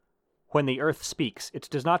When the earth speaks, it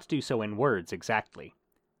does not do so in words exactly.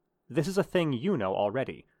 This is a thing you know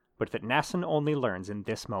already, but that Nassin only learns in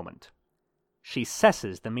this moment. She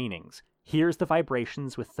cesses the meanings, hears the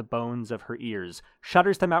vibrations with the bones of her ears,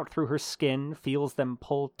 shudders them out through her skin, feels them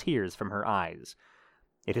pull tears from her eyes.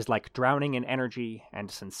 It is like drowning in energy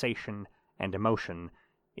and sensation and emotion.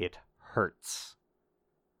 It hurts.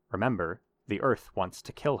 Remember, the earth wants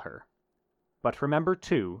to kill her. But remember,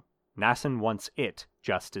 too, Nassin wants it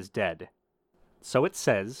just as dead. So it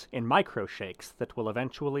says in microshakes that will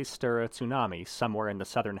eventually stir a tsunami somewhere in the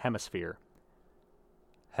southern hemisphere.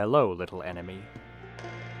 Hello, little enemy.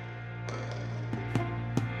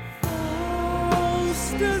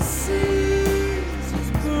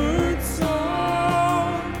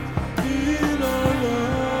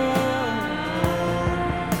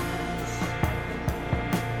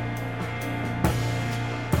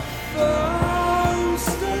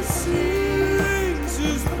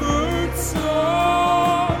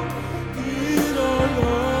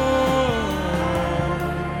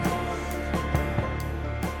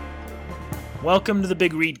 Welcome to the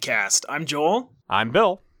Big Readcast. I'm Joel. I'm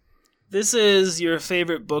Bill. This is your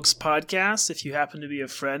favorite books podcast if you happen to be a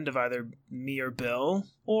friend of either me or Bill,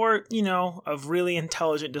 or, of really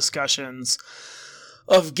intelligent discussions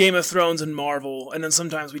of Game of Thrones and Marvel, and then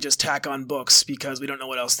sometimes we just tack on books because we don't know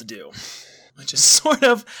what else to do. Which is sort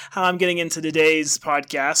of how I'm getting into today's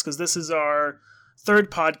podcast, because this is our third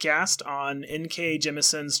podcast on N.K.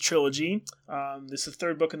 Jemisin's Trilogy. This is the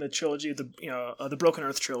third book in the trilogy, the Broken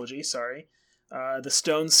Earth trilogy, sorry. The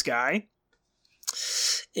Stone Sky.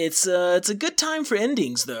 It's a good time for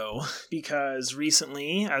endings, though, because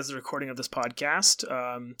recently, as the recording of this podcast,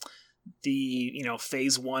 the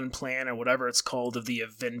Phase 1 plan, or whatever it's called, of the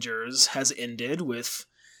Avengers has ended with,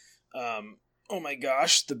 oh my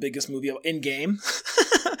gosh, the biggest movie of Endgame,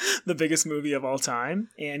 the biggest movie of all time,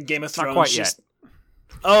 and Game of Thrones. Not quite yet.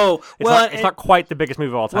 Oh, well, it's not quite the biggest movie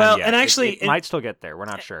of all time yet. And actually, it might still get there. We're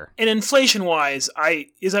not sure. And inflation-wise,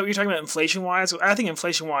 is that what you're talking about? Inflation-wise, I think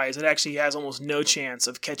inflation-wise, it actually has almost no chance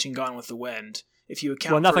of catching Gone with the Wind if you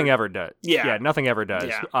account. Well, nothing ever does. Yeah, nothing ever does.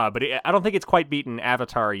 Yeah. But I don't think it's quite beaten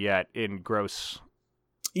Avatar yet in gross.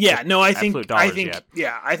 Yeah, no, I think yet.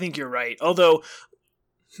 Yeah, I think you're right. Although,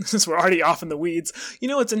 since we're already off in the weeds,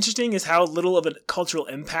 what's interesting is how little of a cultural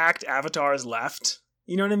impact Avatar has left.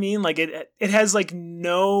 You know what I mean? Like it has like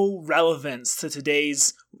no relevance to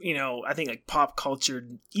today's, I think like pop culture,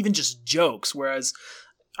 even just jokes. Whereas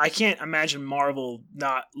I can't imagine Marvel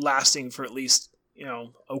not lasting for at least,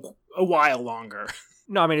 a while longer.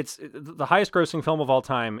 No, I mean, it's the highest grossing film of all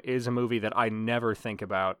time is a movie that I never think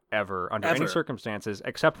about ever under any circumstances,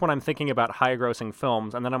 except when I'm thinking about high grossing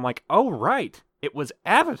films. And then I'm like, oh, right. It was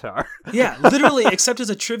Avatar. Yeah, literally, except as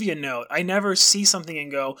a trivia note, I never see something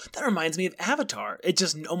and go, that reminds me of Avatar. It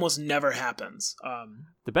just almost never happens.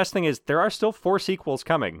 The best thing is there are still 4 sequels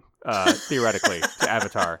coming, theoretically, to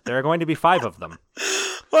Avatar. There are going to be 5 of them.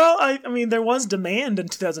 Well, I mean, there was demand in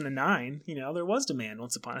 2009. There was demand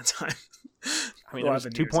once upon a time. I mean, there was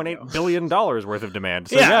 $2.8 billion worth of demand.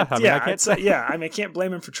 So, I can't say. I can't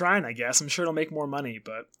blame him for trying, I guess. I'm sure it'll make more money,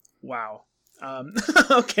 but wow.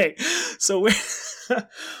 Okay, so we're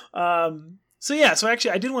so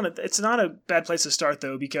actually I did want to, it's not a bad place to start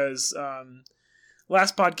though, because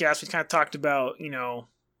last podcast we kind of talked about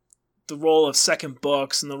the role of second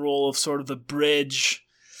books and the role of sort of the bridge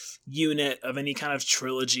unit of any kind of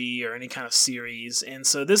trilogy or any kind of series, and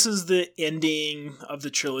so this is the ending of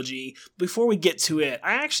the trilogy. Before we get to it,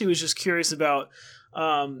 I actually was just curious about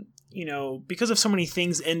because of so many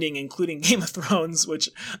things ending, including Game of Thrones, which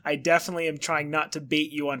I definitely am trying not to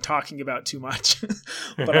bait you on talking about too much,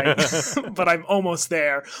 but I'm almost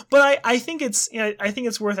there. But I think it's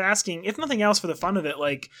worth asking, if nothing else, for the fun of it.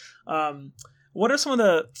 Like, what are some of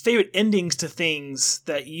the favorite endings to things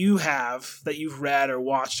that you have, that you've read or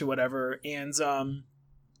watched or whatever? And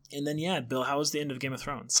then, Bill, how was the end of Game of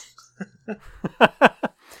Thrones?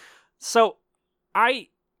 So, I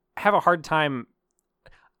have a hard time.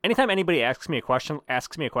 Anytime anybody asks me a question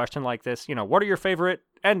like this, what are your favorite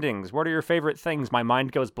endings? What are your favorite things? My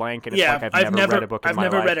mind goes blank, and it's like I've never read a book in my life.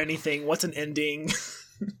 I've never read anything. What's an ending?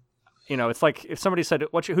 It's like if somebody said,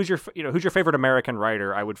 who's your favorite American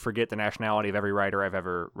writer? I would forget the nationality of every writer I've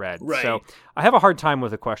ever read. Right. So I have a hard time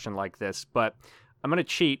with a question like this, but I'm going to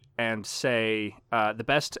cheat and say the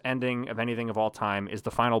best ending of anything of all time is the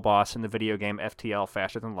final boss in the video game FTL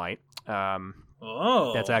Faster Than Light.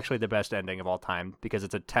 That's actually the best ending of all time, because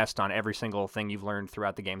it's a test on every single thing you've learned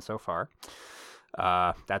throughout the game so far.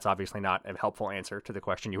 That's obviously not a helpful answer to the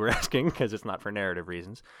question you were asking, because it's not for narrative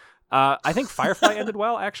reasons. I think Firefly ended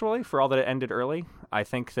well, actually, for all that it ended early. I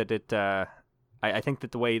think that I think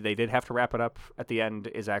that the way they did have to wrap it up at the end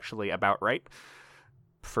is actually about right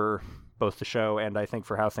for both the show and I think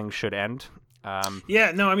for how things should end.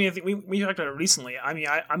 Yeah, no, I mean, I think we talked about it recently. I mean,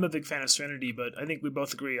 I'm a big fan of Serenity, but I think we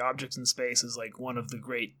both agree Objects in Space is like one of the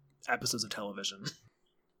great episodes of television.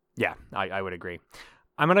 Yeah, I would agree.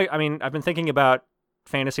 I've been thinking about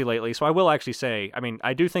fantasy lately, so I will actually say,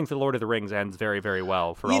 I do think The Lord of the Rings ends very, very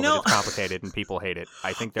well for all that it's complicated and people hate it.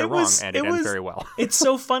 I think they're wrong, and it ends very well. It's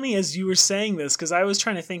so funny as you were saying this, because I was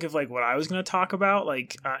trying to think of like what I was going to talk about,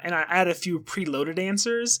 and I had a few preloaded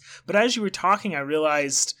answers, but as you were talking, I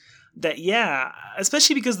realized that, yeah,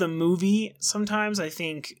 especially because the movie sometimes I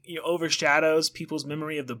think overshadows people's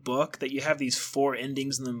memory of the book, that you have these 4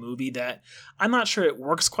 endings in the movie that I'm not sure it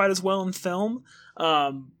works quite as well in film.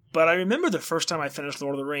 But I remember the first time I finished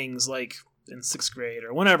Lord of the Rings, like in 6th grade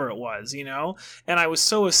or whenever it was, and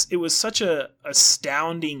it was such a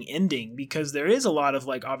astounding ending, because there is a lot of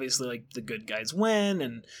like, obviously like the good guys win,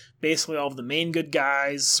 and basically all of the main good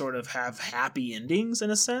guys sort of have happy endings in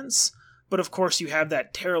a sense. But of course you have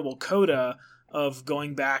that terrible coda of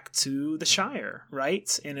going back to the Shire,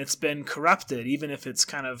 right? And it's been corrupted, even if it's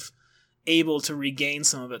kind of able to regain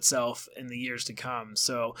some of itself in the years to come.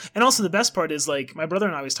 So, and also the best part is, like, my brother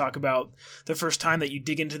and I always talk about the first time that you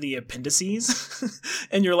dig into the appendices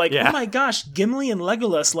and you're like, oh my gosh, Gimli and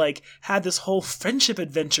Legolas like had this whole friendship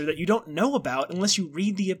adventure that you don't know about unless you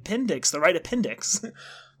read the appendix, the right appendix.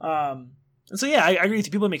 And so, yeah, I agree with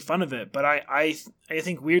you. People make fun of it, but I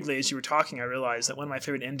think weirdly, as you were talking, I realized that one of my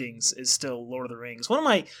favorite endings is still Lord of the Rings. One of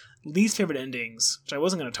my least favorite endings, which I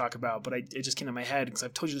wasn't going to talk about, but it just came to my head because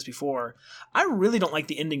I've told you this before. I really don't like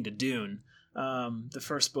the ending to Dune, the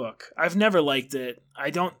first book. I've never liked it.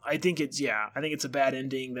 I think it's a bad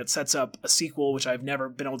ending that sets up a sequel, which I've never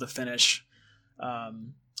been able to finish.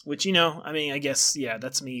 Which, I guess,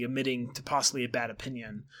 that's me admitting to possibly a bad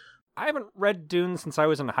opinion. I haven't read Dune since I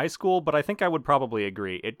was in high school, but I think I would probably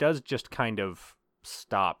agree. It does just kind of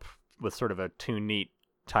stop with sort of a too neat,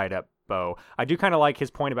 tied up bow. I do kind of like his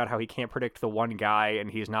point about how he can't predict the one guy, and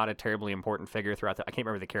he's not a terribly important figure throughout I can't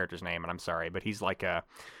remember the character's name, and I'm sorry, but he's like a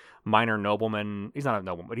minor nobleman. He's not a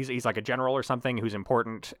nobleman, but he's like a general or something who's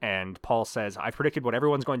important, and Paul says, I've predicted what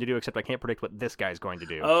everyone's going to do, except I can't predict what this guy's going to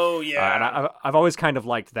do. Oh, yeah. And I've always kind of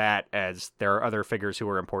liked that, as there are other figures who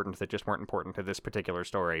are important that just weren't important to this particular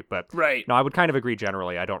story. But right. No, I would kind of agree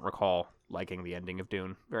generally. I don't recall liking the ending of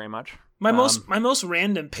Dune very much. My most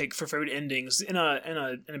random pick for favorite endings in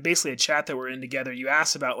basically a chat that we're in together, you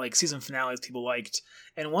asked about like season finales people liked,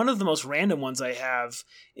 and one of the most random ones I have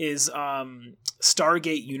is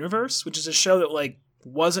Stargate Universe, which is a show that like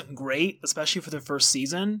wasn't great, especially for the first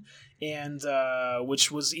season, and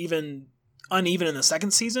which was even uneven in the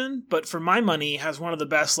second season, but for my money has one of the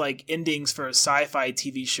best like endings for a sci-fi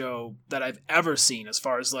TV show that I've ever seen, as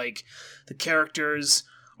far as like the characters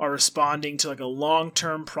are responding to like a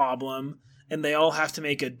long-term problem, and they all have to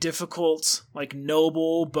make a difficult, like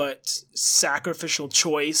noble but sacrificial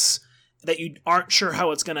choice that you aren't sure how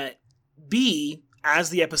it's going to be as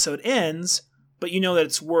the episode ends, but you know that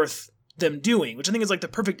it's worth them doing, which I think is like the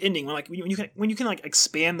perfect ending when you can like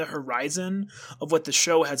expand the horizon of what the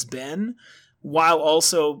show has been while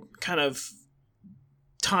also kind of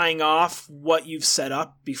tying off what you've set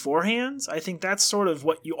up beforehand. I think that's sort of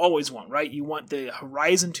what you always want, right? You want the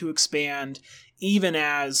horizon to expand even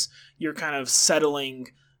as you're kind of settling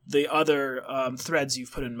the other threads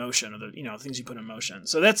you've put in motion, or the things you put in motion.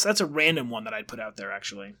 So that's a random one that I'd put out there,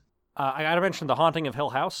 actually. I gotta mention The Haunting of Hill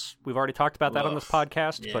House. We've already talked about that on this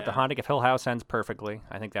podcast, but The Haunting of Hill House ends perfectly.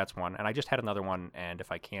 I think that's one. And I just had another one, and if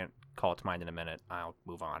I can't call it to mind in a minute, I'll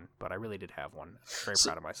move on. But I really did have one. I'm very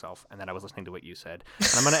proud of myself. And then I was listening to what you said. And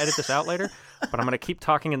I'm going to edit this out later, but I'm going to keep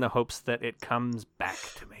talking in the hopes that it comes back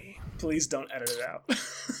to me. Please don't edit it out.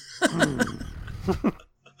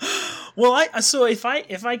 Well, so if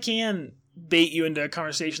I can bait you into a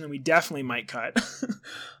conversation that we definitely might cut,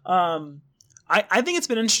 I think it's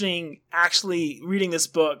been interesting actually reading this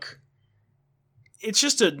book. It's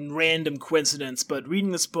just a random coincidence, but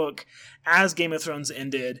reading this book as Game of Thrones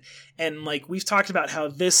ended, and like we've talked about how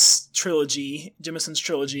this trilogy, Jemisin's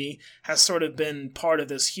trilogy, has sort of been part of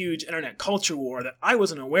this huge internet culture war that I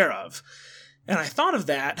wasn't aware of. And I thought of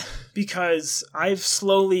that because I've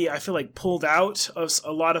slowly, I feel like, pulled out of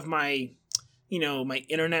a lot of my, my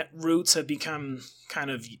internet roots have become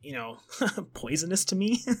kind of, poisonous to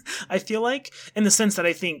me, I feel like, in the sense that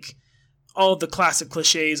I think all of the classic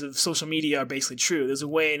cliches of social media are basically true. There's a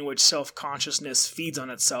way in which self-consciousness feeds on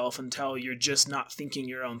itself until you're just not thinking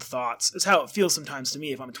your own thoughts. It's how it feels sometimes to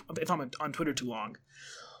me if I'm on Twitter too long.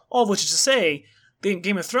 All of which is to say,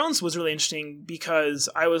 Game of Thrones was really interesting because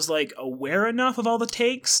I was like aware enough of all the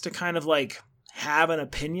takes to kind of like have an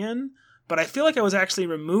opinion, but I feel like I was actually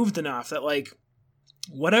removed enough that like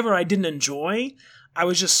whatever I didn't enjoy, I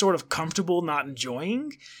was just sort of comfortable not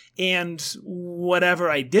enjoying. And whatever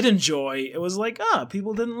I did enjoy, it was like,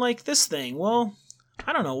 people didn't like this thing. Well,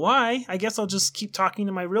 I don't know why. I guess I'll just keep talking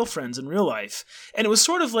to my real friends in real life. And it was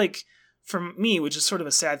sort of like, for me, which is sort of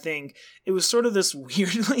a sad thing, it was sort of this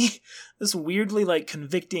weirdly like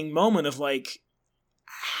convicting moment of like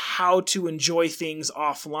how to enjoy things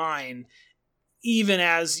offline, even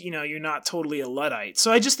as, you're not totally a Luddite.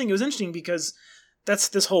 So I just think it was interesting because that's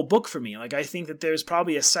this whole book for me. Like, I think that there's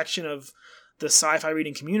probably a section of the sci-fi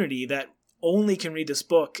reading community that only can read this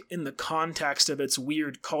book in the context of its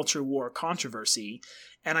weird culture war controversy.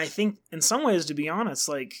 And I think in some ways, to be honest,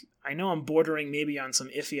 like, I know I'm bordering maybe on some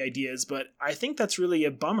iffy ideas, but I think that's really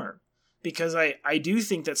a bummer because I do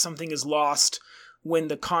think that something is lost when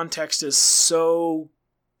the context is so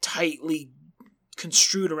tightly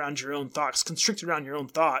constricted around your own thoughts,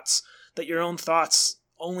 that your own thoughts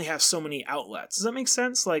only have so many outlets. Does that make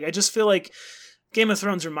sense? Like, I just feel like Game of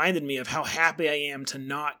Thrones reminded me of how happy I am to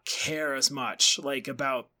not care as much, like,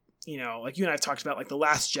 about, like you and I have talked about, like, the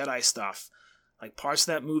Last Jedi stuff. Like, parts of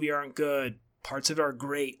that movie aren't good, parts of it are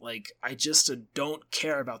great. Like, I just don't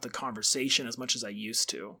care about the conversation as much as I used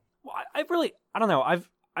to. Well, I don't know. I've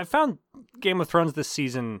found Game of Thrones this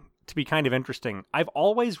season to be kind of interesting. I've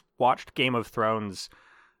always watched Game of Thrones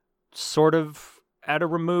sort of at a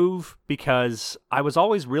remove because I was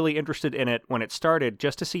always really interested in it when it started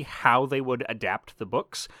just to see how they would adapt the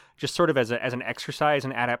books, just sort of as an exercise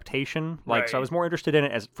and adaptation. Like, right. So I was more interested in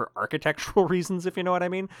it as for architectural reasons, if you know what I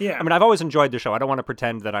mean. Yeah. I mean, I've always enjoyed the show. I don't want to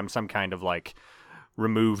pretend that I'm some kind of like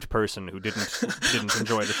removed person who didn't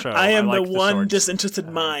enjoy the show. I am the one disinterested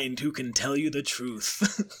mind who can tell you the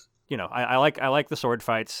truth. I like the sword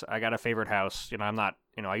fights. I got a favorite house. I'm not,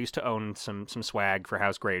 I used to own some swag for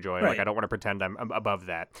House Greyjoy. Right. Like, I don't want to pretend I'm above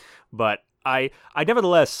that. But I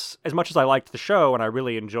nevertheless, as much as I liked the show and I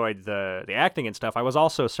really enjoyed the acting and stuff, I was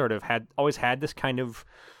also sort of always had this kind of,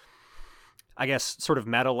 I guess, sort of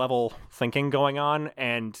meta level thinking going on.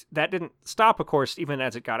 And that didn't stop, of course, even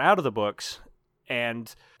as it got out of the books.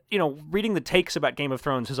 And reading the takes about Game of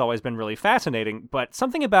Thrones has always been really fascinating, but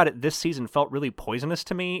something about it this season felt really poisonous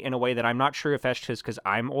to me in a way that I'm not sure if that's just because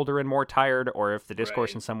I'm older and more tired, or if the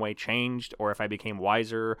discourse in some way changed, or if I became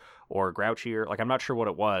wiser or grouchier. Like, I'm not sure what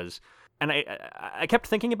it was. And I kept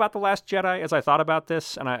thinking about The Last Jedi as I thought about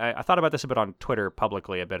this, and I thought about this a bit on Twitter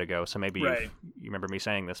publicly a bit ago, so maybe you remember me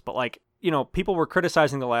saying this. But, like, people were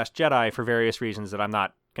criticizing The Last Jedi for various reasons that I'm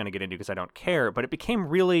not going to get into because I don't care, but it became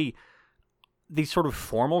really these sort of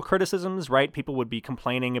formal criticisms, right? People would be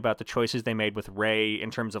complaining about the choices they made with Rey in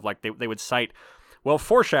terms of, like, they would cite, well,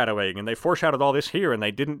 foreshadowing, and they foreshadowed all this here, and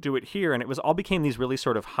they didn't do it here, and it was all became these really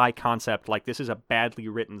sort of high concept, like, this is a badly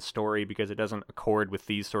written story because it doesn't accord with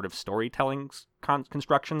these sort of storytelling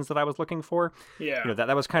constructions that I was looking for. Yeah.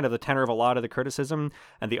 That was kind of the tenor of a lot of the criticism,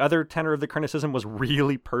 and the other tenor of the criticism was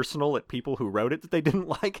really personal at people who wrote it that they didn't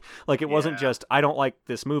like. Like, it wasn't just, I don't like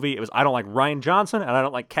this movie, it was, I don't like Rian Johnson, and I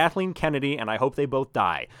don't like Kathleen Kennedy, and I hope they both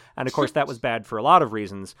die. And, of course, that was bad for a lot of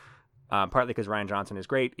reasons, partly because Rian Johnson is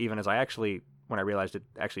great, even as when I realized it,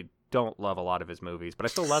 actually don't love a lot of his movies, but I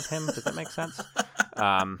still love him. Does that make sense?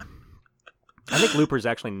 I think Looper's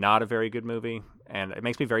actually not a very good movie, and it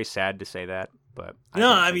makes me very sad to say that. But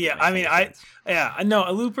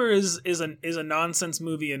Looper is a nonsense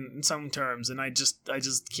movie in some terms, and I just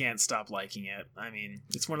can't stop liking it. I mean,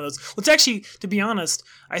 it's one of those. Well, it's actually, to be honest,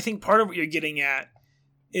 I think part of what you're getting at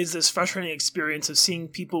is this frustrating experience of seeing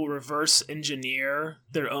people reverse engineer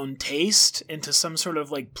their own taste into some sort of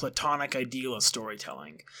like platonic ideal of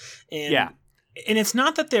storytelling. And it's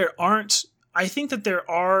not that there aren't, I think that there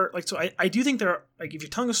are, like, so I do think there are, like, if you're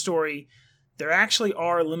telling a story, there actually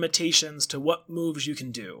are limitations to what moves you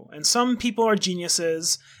can do. And some people are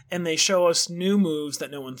geniuses and they show us new moves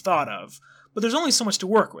that no one thought of. But there's only so much to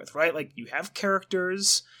work with, right? Like, you have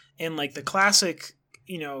characters, and like the classic,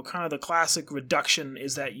 kind of the classic reduction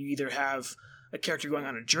is that you either have a character going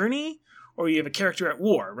on a journey or you have a character at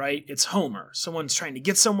war, right? It's Homer. Someone's trying to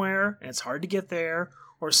get somewhere and it's hard to get there,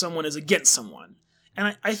 or someone is against someone.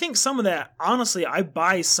 And I think some of that, honestly, I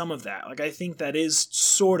buy some of that. Like, I think that is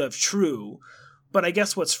sort of true. But I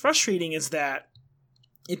guess what's frustrating is that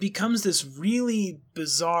it becomes this really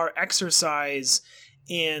bizarre exercise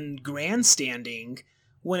in grandstanding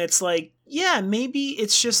when it's like, yeah, maybe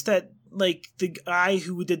it's just that, like, the guy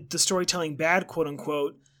who did the storytelling bad, quote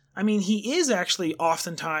unquote, I mean, he is actually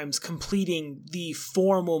oftentimes completing the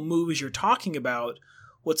formal moves you're talking about.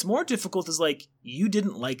 What's more difficult is, like, you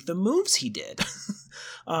didn't like the moves he did,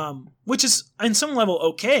 which is, on some level,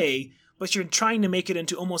 okay, but you're trying to make it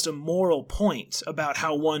into almost a moral point about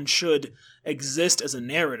how one should exist as a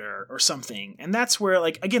narrator or something. And that's where,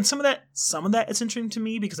 like, again, some of that is interesting to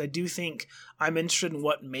me because I do think I'm interested in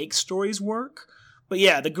what makes stories work. But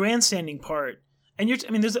yeah, the grandstanding part, and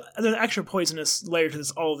there's an extra poisonous layer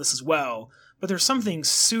to all of this as well. But there's something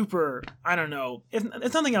super, I don't know,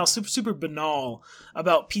 if nothing else, super, super banal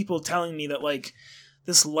about people telling me that, like,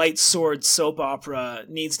 this light sword soap opera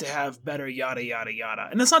needs to have better yada, yada, yada.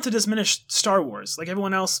 And that's not to diminish Star Wars. Like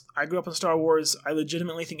everyone else, I grew up on Star Wars. I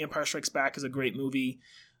legitimately think Empire Strikes Back is a great movie.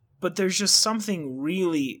 But there's just something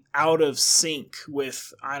really out of sync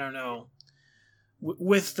with, I don't know,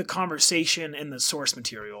 with the conversation and the source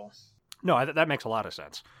material. No, that makes a lot of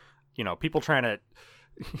sense. People trying to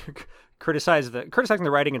criticizing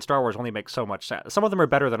the writing in Star Wars only makes so much sense. Some of them are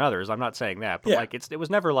better than others. I'm not saying that, but it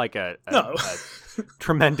was never like a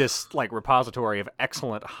tremendous like repository of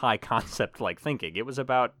excellent high concept like thinking. It was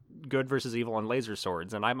about good versus evil and laser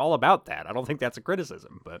swords, and I'm all about that. I don't think that's a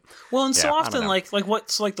criticism, but so often like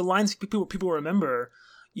what's like the lines people remember.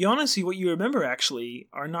 You honestly, what you remember actually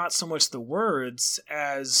are not so much the words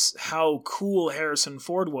as how cool Harrison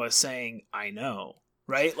Ford was saying, "I know."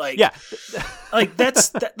 Right? Like, yeah. Like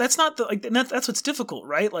that's not the, like, that's what's difficult,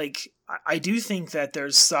 right? Like, I do think that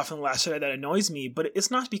there's stuff in Last Jedi that annoys me, but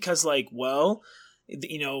it's not because, like, well,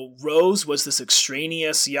 Rose was this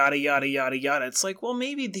extraneous yada, yada, yada, yada. It's like, well,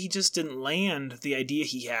 maybe he just didn't land the idea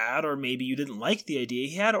he had, or maybe you didn't like the idea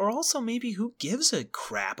he had, or also maybe who gives a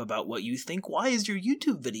crap about what you think? Why is your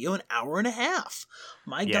YouTube video an hour and a half?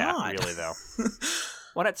 My God. Yeah, really, though.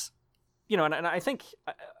 Well, it's, and I think,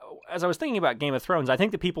 as I was thinking about Game of Thrones, I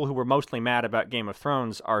think the people who were mostly mad about Game of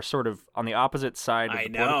Thrones are sort of on the opposite side of the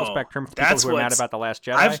political spectrum. People who are mad about The Last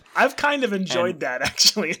Jedi. I've kind of enjoyed that,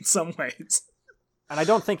 actually, in some ways. And I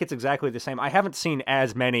don't think it's exactly the same. I haven't seen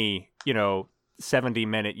as many,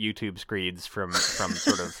 70-minute YouTube screeds from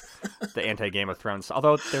sort of the anti-Game of Thrones,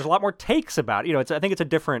 although there's a lot more takes about it. I think it's a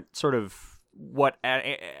different sort of what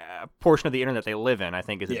a portion of the internet they live in, I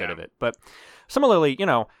think, is a bit of it. But similarly,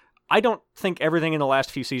 I don't think everything in the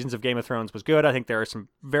last few seasons of Game of Thrones was good. I think there are some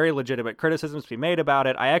very legitimate criticisms to be made about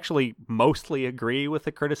it. I actually mostly agree with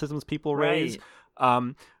the criticisms people raise.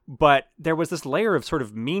 But there was this layer of sort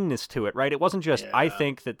of meanness to it, right? It wasn't just, I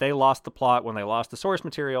think that they lost the plot when they lost the source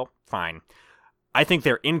material. Fine. I think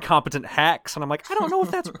they're incompetent hacks. And I'm like, I don't know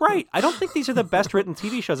if that's right. I don't think these are the best written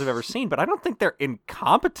TV shows I've ever seen, but I don't think they're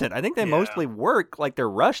incompetent. I think they mostly work. Like, they're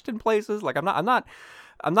rushed in places. Like, I'm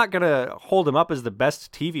not going to hold them up as the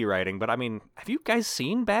best TV writing, but I mean, have you guys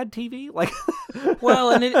seen bad TV? Like,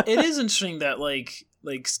 well, and it is interesting that like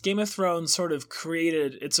Game of Thrones sort of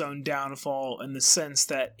created its own downfall in the sense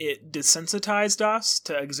that it desensitized us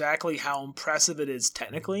to exactly how impressive it is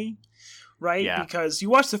technically, right? Yeah. Because you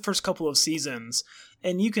watch the first couple of seasons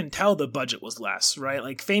and you can tell the budget was less, right?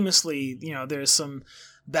 Like, famously, there's some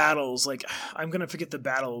battles, like, I'm going to forget the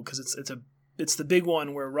battle because it's the big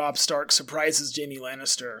one where Robb Stark surprises Jaime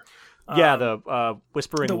Lannister. Yeah, the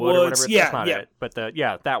Whispering the Wood woods. or whatever. That's not it. But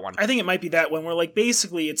that one. I think it might be that one where, like,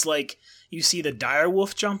 basically it's like you see the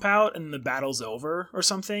direwolf jump out and the battle's over or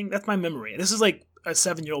something. That's my memory. This is like a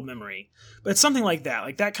 7-year-old memory. But it's something like that.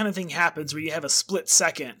 Like, that kind of thing happens where you have a split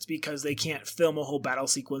second because they can't film a whole battle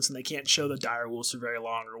sequence and they can't show the direwolves for very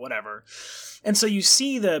long or whatever. And so you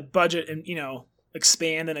see the budget and,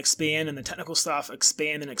 expand and expand, and the technical stuff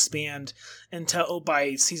expand and expand until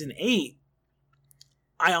by season 8,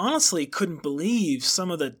 I honestly couldn't believe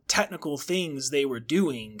some of the technical things they were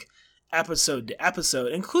doing episode to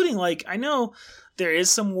episode, including, like, I know there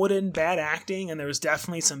is some wooden bad acting, and there was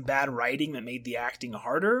definitely some bad writing that made the acting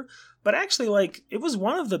harder, but actually, like, it was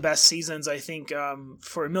one of the best seasons, I think,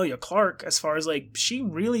 for Emilia Clarke, as far as, like, she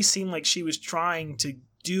really seemed like she was trying to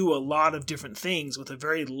do a lot of different things with a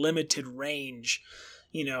very limited range,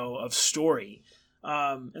 of story.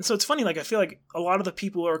 And so it's funny, like, I feel like a lot of the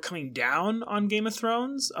people who are coming down on Game of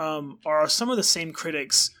Thrones are some of the same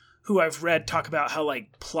critics who I've read talk about how,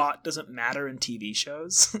 like, plot doesn't matter in TV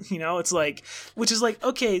shows. It's like, which is like,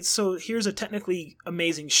 okay, so here's a technically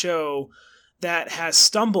amazing show that has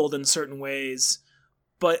stumbled in certain ways,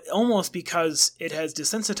 but almost because it has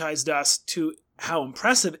desensitized us to how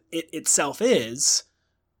impressive it itself is,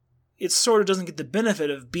 it sort of doesn't get the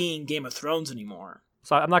benefit of being Game of Thrones anymore.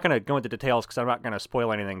 So I'm not going to go into details because I'm not going to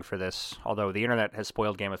spoil anything for this, although the internet has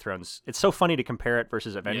spoiled Game of Thrones. It's so funny to compare it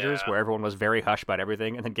versus Avengers, where everyone was very hush about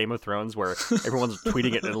everything, and then Game of Thrones, where everyone's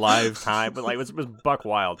tweeting it in live time, but like it was buck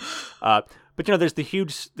wild. But there's the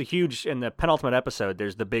huge in the penultimate episode,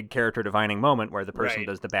 there's the big character defining moment where the person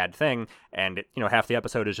does the bad thing, and half the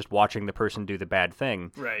episode is just watching the person do the bad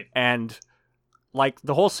thing. Right. And like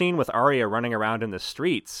the whole scene with Arya running around in the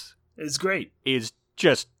streets, It's great. is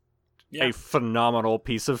just a phenomenal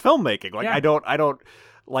piece of filmmaking. Like I don't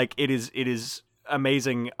like it is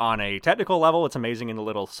amazing on a technical level. It's amazing in the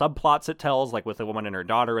little subplots it tells, like with the woman and her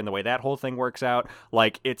daughter and the way that whole thing works out.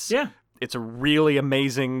 Like it's a really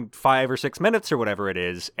amazing 5 or 6 minutes or whatever it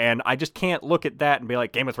is, and I just can't look at that and be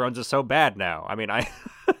like, Game of Thrones is so bad now. I mean,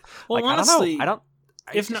 well, honestly, I don't know.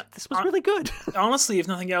 This was really good. Honestly, if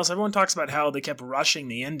nothing else, everyone talks about how they kept rushing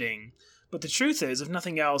the ending, but the truth is, if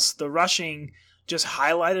nothing else, the rushing just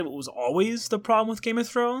highlighted what was always the problem with Game of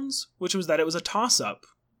Thrones, which was that it was a toss-up,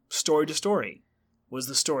 story to story. Was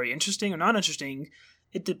the story interesting or not interesting?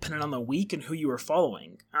 It depended on the week and who you were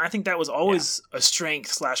following. And I think that was always a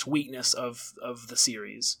strength/weakness of the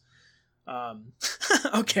series.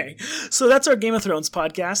 Okay, so that's our Game of Thrones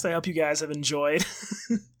podcast. I hope you guys have enjoyed.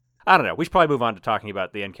 I don't know. We should probably move on to talking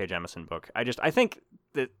about the N.K. Jemisin book. I think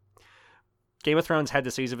that Game of Thrones had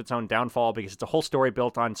to seize of its own downfall because it's a whole story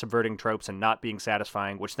built on subverting tropes and not being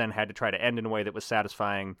satisfying, which then had to try to end in a way that was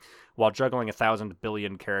satisfying while juggling 1,000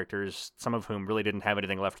 billion characters, some of whom really didn't have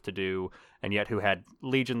anything left to do, and yet who had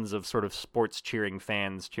legions of sort of sports cheering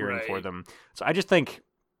fans cheering for them. So I think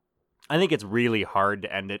it's really hard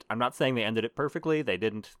to end it. I'm not saying they ended it perfectly. They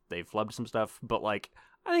didn't. They flubbed some stuff, but like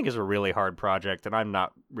I think it's a really hard project, and I'm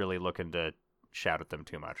not really looking to shout at them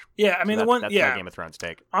too much. Yeah, I mean, that's my Game of Thrones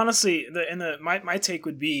take. Honestly, my take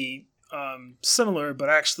would be similar, but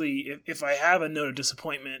actually, if I have a note of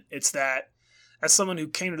disappointment, it's that as someone who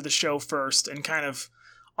came to the show first and kind of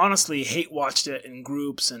honestly hate watched it in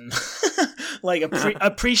groups and like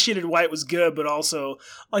appreciated why it was good, but also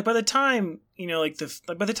like by the time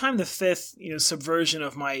the fifth subversion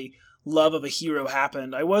of my love of a hero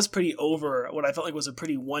happened, I was pretty over what I felt like was a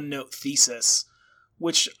pretty one-note thesis.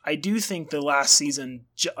 Which I do think the last season,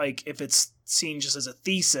 like if it's seen just as a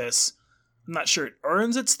thesis, I'm not sure it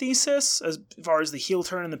earns its thesis as far as the heel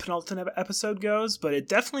turn in the penultimate episode goes, but it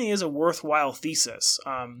definitely is a worthwhile thesis,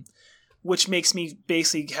 which makes me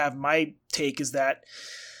basically have my take is that,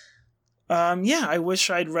 I wish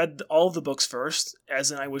I'd read all the books first,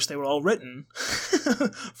 as in I wish they were all written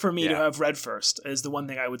for me to have read first, is the one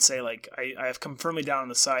thing I would say. Like I have come firmly down on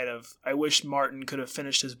the side of I wish Martin could have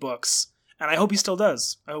finished his books. And I hope he still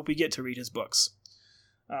does. I hope we get to read his books.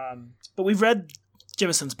 But we've read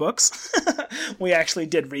Jemisin's books. We actually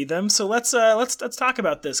did read them. So let's talk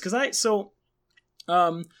about this.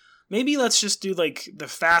 Maybe let's just do like the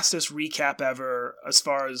fastest recap ever as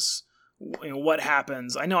far as what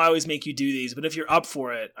happens. I know I always make you do these, but if you're up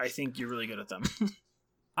for it, I think you're really good at them.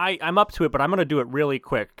 I'm up to it, but I'm going to do it really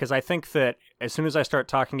quick because I think that as soon as I start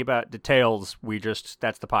talking about details,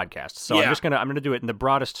 that's the podcast. So I'm going to do it in the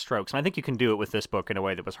broadest strokes. And I think you can do it with this book in a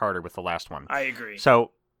way that was harder with the last one. I agree.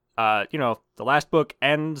 So, the last book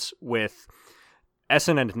ends with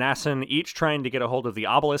Essen and Nassin each trying to get a hold of the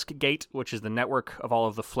obelisk gate, which is the network of all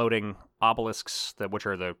of the floating obelisks, which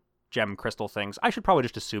are the gem crystal things. I should probably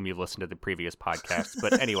just assume you've listened to the previous podcasts,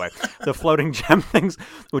 but anyway, the floating gem things,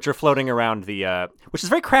 which are floating around which is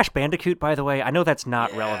very Crash Bandicoot, by the way. I know that's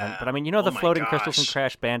not relevant, but I mean, the floating crystals in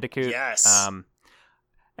Crash Bandicoot. Yes.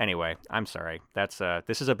 Anyway, I'm sorry.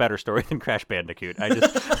 This is a better story than Crash Bandicoot. I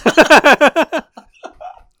just.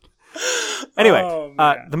 Anyway,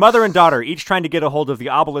 the mother and daughter each trying to get a hold of the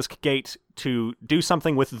obelisk gate to do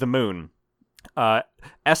something with the moon.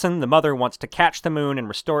 Essen, the mother, wants to catch the moon and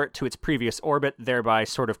restore it to its previous orbit, thereby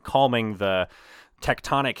sort of calming the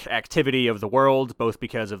tectonic activity of the world, both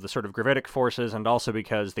because of the sort of gravitic forces and also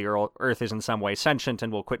because the Earth is in some way sentient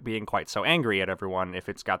and will quit being quite so angry at everyone if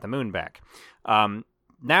it's got the moon back.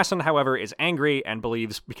 Nassin, however, is angry and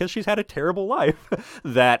believes, because she's had a terrible life,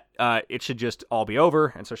 that it should just all be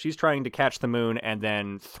over, and so she's trying to catch the moon and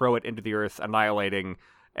then throw it into the Earth, annihilating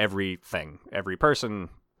everything, every person,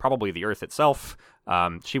 probably the Earth itself.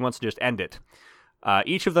 She wants to just end it.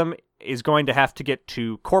 Each of them is going to have to get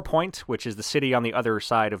to Core Point, which is the city on the other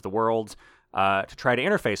side of the world, to try to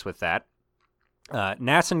interface with that.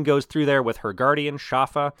 Nassin goes through there with her guardian,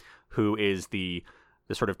 Shafa, who is the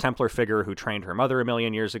sort of Templar figure who trained her mother a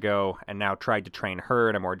million years ago and now tried to train her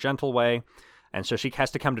in a more gentle way. And so she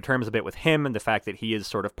has to come to terms a bit with him and the fact that he is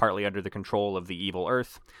sort of partly under the control of the evil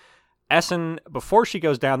Earth. Essen, before she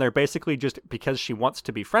goes down there, basically just because she wants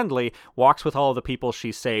to be friendly, walks with all of the people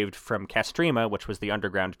she saved from Castrima, which was the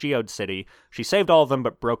underground geode city. She saved all of them,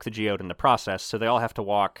 but broke the geode in the process, so they all have to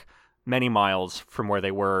walk many miles from where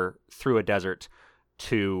they were through a desert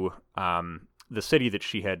to the city that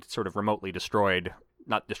she had sort of remotely destroyed.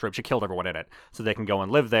 Not destroyed, she killed everyone in it, so they can go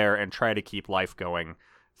and live there and try to keep life going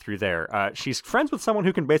through there. She's friends with someone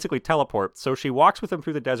who can basically teleport, so she walks with him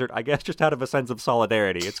through the desert, I guess just out of a sense of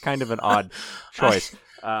solidarity. It's kind of an odd choice.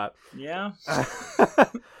 Yeah.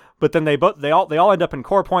 But then they all end up in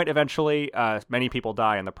Core Point eventually. Many people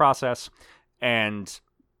die in the process, and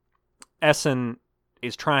Essen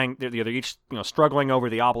is trying. They're each struggling over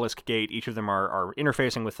the obelisk gate. Each of them are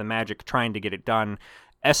interfacing with the magic, trying to get it done.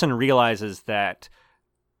 Essen realizes that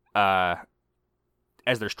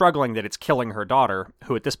as they're struggling, that it's killing her daughter,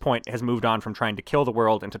 who at this point has moved on from trying to kill the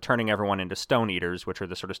world into turning everyone into stone eaters, which are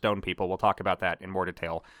the sort of stone people. We'll talk about that in more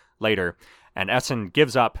detail later. And Essen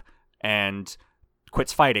gives up and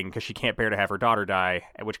quits fighting because she can't bear to have her daughter die,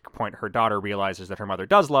 at which point her daughter realizes that her mother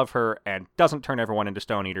does love her and doesn't turn everyone into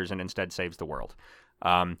stone eaters and instead saves the world.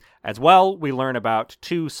 As well, we learn about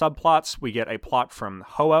two subplots. We get a plot from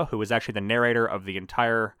Hoa, who is actually the narrator of the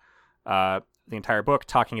entire book,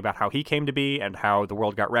 talking about how he came to be and how the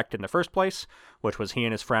world got wrecked in the first place, which was he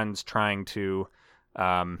and his friends trying to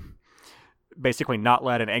basically not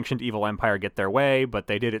let an ancient evil empire get their way, but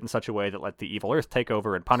they did it in such a way that let the evil earth take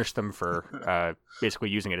over and punish them for basically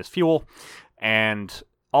using it as fuel. And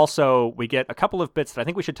also, we get a couple of bits that I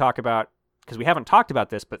think we should talk about, because we haven't talked about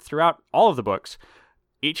this, but throughout all of the books,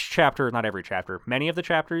 each chapter, not every chapter, many of the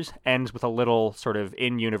chapters ends with a little sort of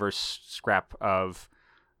in-universe scrap of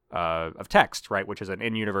text, right, which is an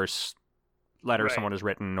in-universe letter someone has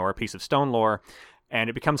written or a piece of stone lore. And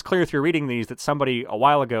it becomes clear through reading these that somebody a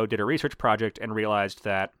while ago did a research project and realized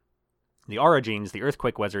that the Orogenes, the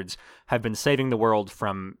earthquake wizards, have been saving the world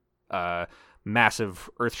from massive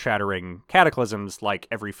earth-shattering cataclysms like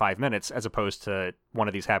every 5 minutes, as opposed to one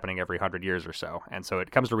of these happening every 100 years or so. And so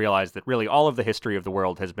it comes to realize that really all of the history of the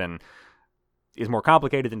world is more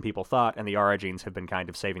complicated than people thought, and the Orogenes have been kind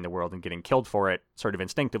of saving the world and getting killed for it sort of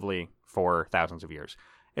instinctively for thousands of years.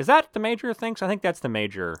 Is that the major thing? So I think that's the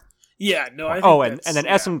major... Yeah, no, I think and then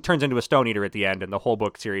Essen turns into a stone eater at the end, and the whole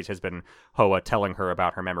book series has been Hoa telling her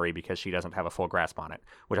about her memory because she doesn't have a full grasp on it,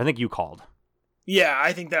 which I think you called. Yeah,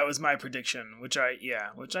 I think that was my prediction, which I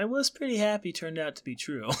was pretty happy turned out to be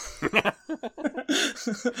true.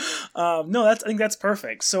 I think that's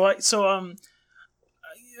perfect. So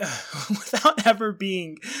without ever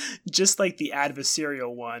being just like the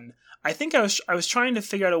adversarial one, I think I was trying to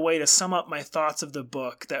figure out a way to sum up my thoughts of the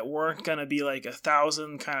book that weren't going to be like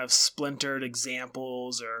 1,000 kind of splintered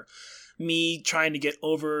examples or me trying to get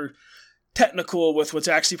over technical with what's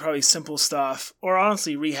actually probably simple stuff, or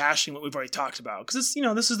honestly rehashing what we've already talked about. Because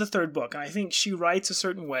this is the third book, and I think she writes a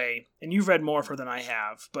certain way, and you've read more of her than I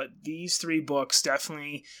have, but these 3 books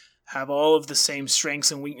definitely have all of the same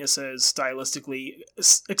strengths and weaknesses stylistically,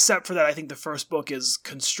 except for that I think the first book is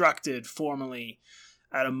constructed formally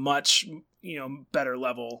at a much better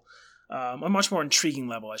level, a much more intriguing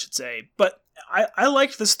level, I should say. But I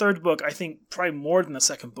liked this third book, I think, probably more than the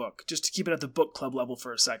second book, just to keep it at the book club level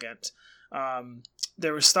for a second.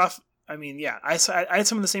 There was stuff, I had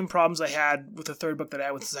some of the same problems I had with the third book that I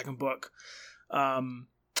had with the second book.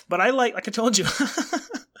 But like I told you,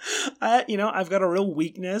 I've got a real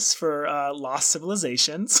weakness for lost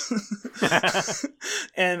civilizations.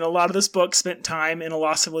 And a lot of this book spent time in a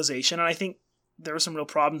lost civilization, and I think there were some real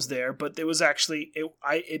problems there, but it was actually,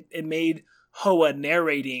 it made Hoa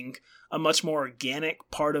narrating a much more organic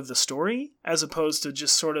part of the story, as opposed to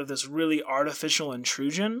just sort of this really artificial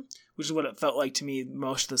intrusion, which is what it felt like to me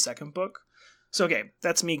most of the second book. So, okay,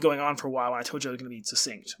 that's me going on for a while, and I told you I was going to be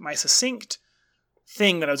succinct. My succinct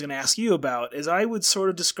thing that I was going to ask you about is I would sort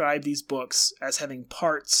of describe these books as having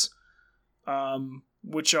parts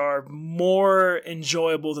which are more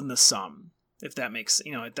enjoyable than the sum, if that makes,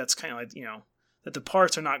 that's kind of like, that the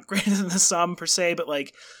parts are not greater than the sum per se, but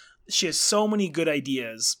like she has so many good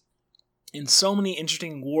ideas and so many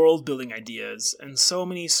interesting world building ideas and so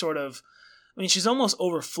many sort of, she's almost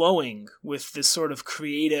overflowing with this sort of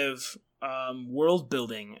creative world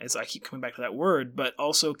building, as I keep coming back to that word, but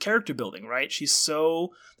also character building, right? There's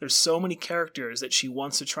so many characters that she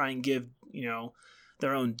wants to try and give,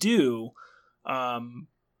 their own due.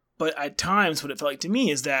 But at times, what it felt like to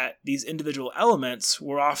me is that these individual elements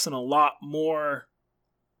were often a lot more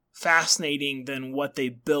fascinating than what they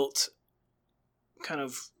built kind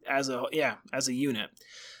of as a unit.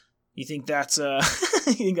 You think that's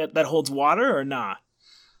you think that holds water or not?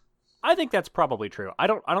 I think that's probably true. I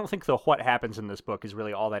don't think what happens in this book is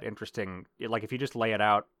really all that interesting. Like if you just lay it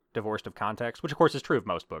out divorced of context, which of course is true of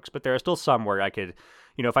most books, but there are still some where I could,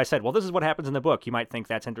 if I said, well, this is what happens in the book, you might think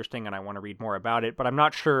that's interesting and I want to read more about it, but I'm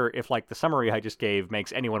not sure if like the summary I just gave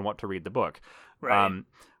makes anyone want to read the book. Right.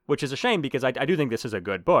 Which is a shame because I do think this is a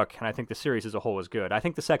good book, and I think the series as a whole is good. I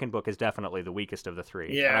think the second book is definitely the weakest of the 3.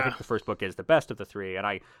 Yeah. And I think the first book is the best of the 3, and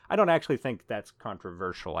I don't actually think that's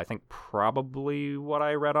controversial. I think probably what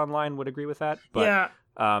I read online would agree with that. But,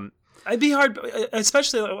 yeah. I'd be hard,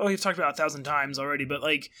 especially, we've talked about 1,000 times already, but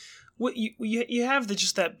like you have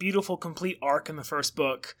just that beautiful complete arc in the first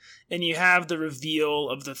book, and you have the reveal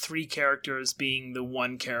of the three characters being the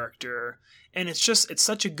one character, and it's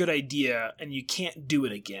such a good idea, and you can't do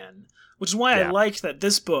it again. Which is why I liked that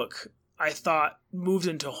this book, I thought, moved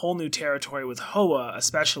into a whole new territory with Hoa,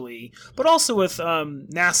 especially, but also with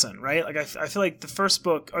Nassun, right? Like I feel like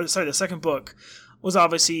the second book was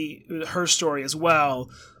obviously her story as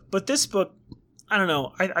well, but this book, I don't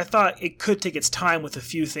know, I thought it could take its time with a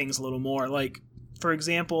few things a little more. Like, for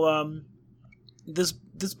example, this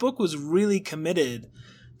book was really committed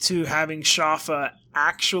to having Shafa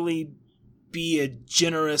actually be a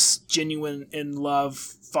generous, genuine, in love,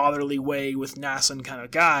 fatherly way with Nassun kind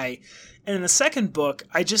of guy. And in the second book,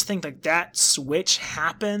 I just think like that switch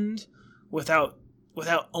happened without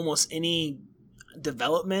almost any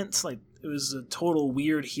development. Like, it was a total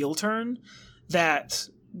weird heel turn that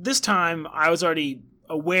this time I was already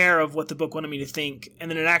aware of what the book wanted me to think,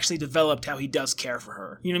 and then it actually developed how he does care for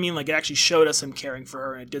her. You know what I mean? Like, it actually showed us him caring for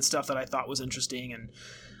her, and it did stuff that I thought was interesting, and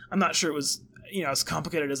I'm not sure it was, as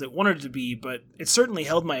complicated as it wanted it to be, but it certainly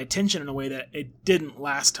held my attention in a way that it didn't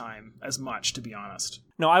last time as much, to be honest.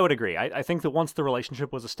 No, I would agree. I think that once the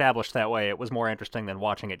relationship was established that way, it was more interesting than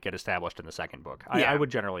watching it get established in the second book. I would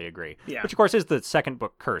generally agree. Yeah. Which, of course, is the second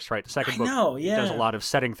book curse, right? The second book does a lot of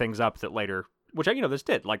setting things up that later, which, this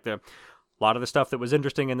did. Like, a lot of the stuff that was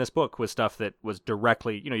interesting in this book was stuff that was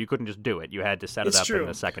directly, you couldn't just do it. You had to set it up in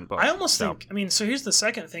the second book. I almost think, so here's the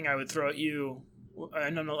second thing I would throw at you,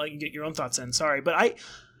 and I'm not letting you get your own thoughts in, sorry, but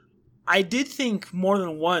I did think more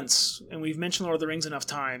than once, and we've mentioned Lord of the Rings enough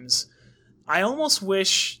times, I almost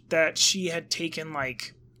wish that she had taken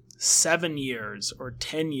 7 years or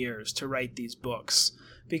 10 years to write these books,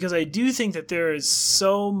 because I do think that there is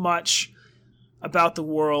so much about the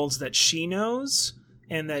worlds that she knows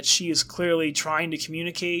and that she is clearly trying to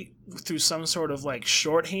communicate through some sort of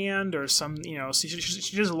shorthand or some,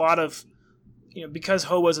 she does a lot of, because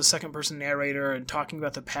Ho was a second person narrator and talking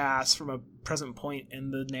about the past from a present point in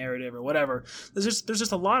the narrative or whatever, there's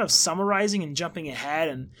just a lot of summarizing and jumping ahead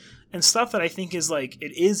and stuff that I think is it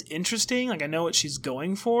is interesting. I know what she's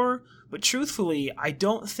going for, but truthfully, I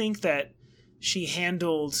don't think that she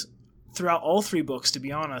handled throughout all three books, to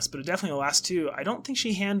be honest, but definitely the last two, I don't think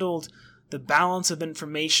she handled the balance of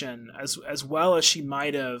information as well as she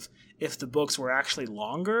might have if the books were actually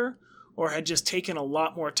longer or had just taken a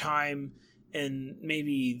lot more time in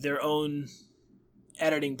maybe their own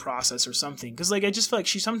editing process or something. Because I just feel like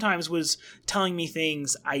she sometimes was telling me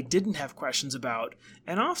things I didn't have questions about,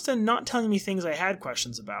 and often not telling me things I had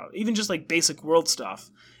questions about, even just basic world stuff.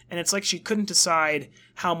 And it's she couldn't decide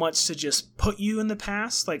how much to just put you in the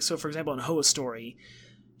past. So for example, in Hoa's story,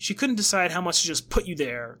 she couldn't decide how much to just put you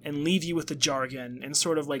there and leave you with the jargon and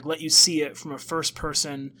sort of let you see it from a first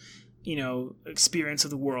person, experience of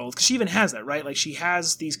the world. Because she even has that, right? She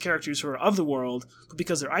has these characters who are of the world, but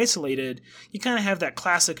because they're isolated, you kind of have that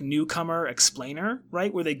classic newcomer explainer,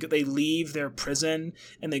 right? Where they leave their prison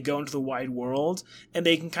and they go into the wide world, and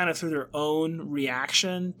they can kind of, through their own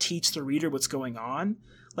reaction, teach the reader what's going on.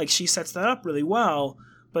 She sets that up really well,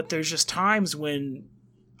 but there's just times when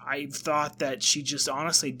I thought that she just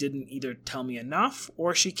honestly didn't either tell me enough,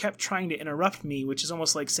 or she kept trying to interrupt me, which is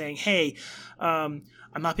almost like saying, hey, I'm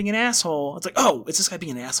not being an asshole. It's oh, is this guy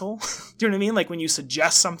being an asshole? Do you know what I mean? When you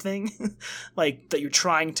suggest something that you're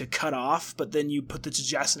trying to cut off, but then you put the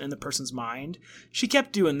suggestion in the person's mind. She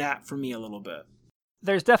kept doing that for me a little bit.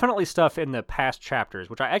 There's definitely stuff in the past chapters,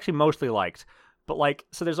 which I actually mostly liked, but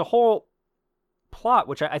so there's a whole plot,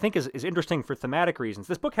 which I think is interesting for thematic reasons.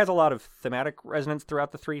 This book has a lot of thematic resonance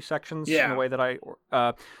throughout the three sections in a way that I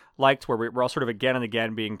liked, where we're all sort of again and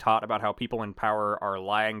again being taught about how people in power are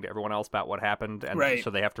lying to everyone else about what happened, and so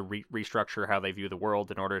they have to restructure how they view the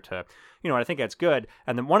world in order to, I think that's good.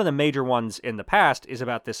 And then one of the major ones in the past is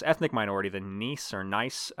about this ethnic minority, the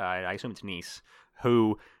Nice, I assume it's Nice,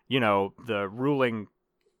 who, the ruling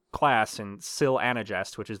class in Sil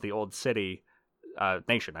Anagest, which is the old city,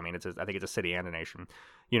 nation. I mean, I think it's a city and a nation,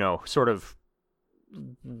 sort of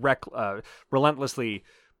relentlessly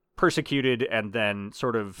persecuted and then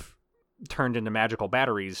sort of turned into magical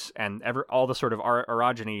batteries, and all the sort of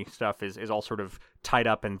orogeny stuff is all sort of tied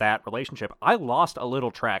up in that relationship. I lost a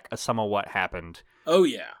little track of some of what happened. Oh,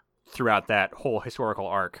 yeah. Throughout that whole historical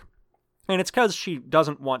arc. And it's because she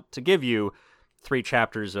doesn't want to give you 3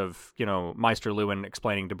 chapters of, Maester Luwin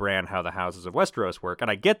explaining to Bran how the houses of Westeros work,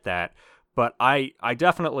 and I get that. But I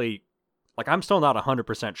definitely, I'm still not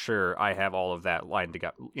 100% sure I have all of that lined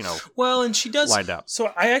together, Well, and she does lined up.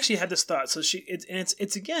 So I actually had this thought. So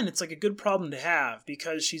it's a good problem to have,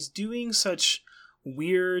 because she's doing such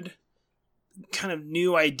weird kind of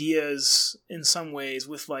new ideas in some ways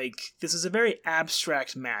with like, this is a very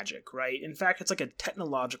abstract magic, right? In fact, it's like a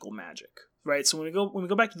technological magic, right? So when we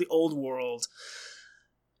go back to the old world,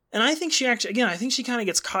 and I think I think she kind of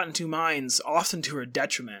gets caught in two minds, often to her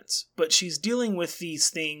detriment, but she's dealing with these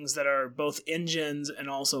things that are both engines and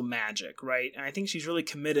also magic, right? And I think she's really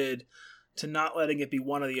committed to not letting it be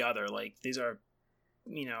one or the other. Like, these are,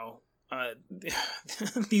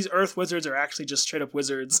 these Earth wizards are actually just straight up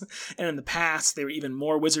wizards, and in the past they were even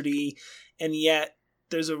more wizardy, and yet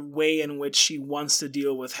there's a way in which she wants to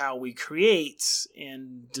deal with how we create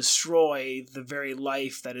and destroy the very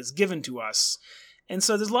life that is given to us. And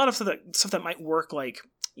so there's a lot of stuff that might work like,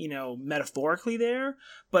 metaphorically there,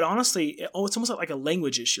 but honestly, it's almost like a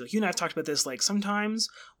language issue. Like, you and I have talked about this, like sometimes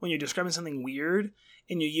when you're describing something weird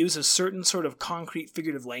and you use a certain sort of concrete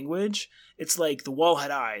figurative language, it's like the wall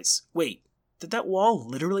had eyes. Wait, did that wall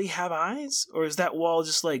literally have eyes? Or is that wall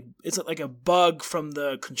just like, is it like a bug from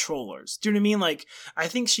the controllers? Do you know what I mean? Like, I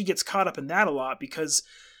think she gets caught up in that a lot because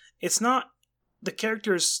it's not the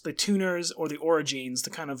characters, the tuners or the origins, the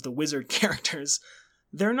kind of the wizard characters,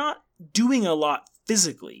 they're not doing a lot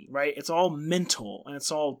physically, right? It's all mental, and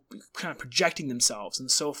it's all kind of projecting themselves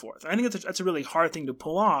and so forth. I think that's a really hard thing to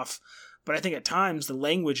pull off, but I think at times the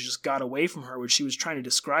language just got away from her when she was trying to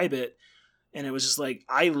describe it, and it was just like,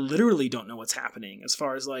 I literally don't know what's happening, as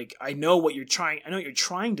far as like, I know what you're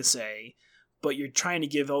trying to say, but you're trying to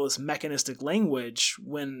give all this mechanistic language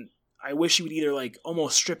when I wish you would either like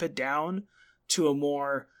almost strip it down to a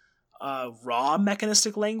more raw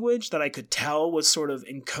mechanistic language that I could tell was sort of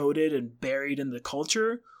encoded and buried in the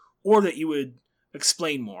culture, or that you would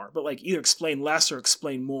explain more, but like either explain less or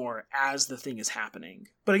explain more as the thing is happening.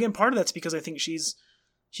 But again, part of that's because I think she's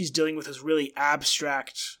dealing with this really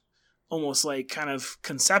abstract, almost like kind of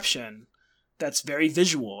conception that's very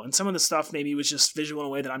visual, and some of the stuff maybe was just visual in a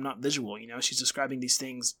way that I'm not visual. She's describing these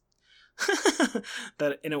things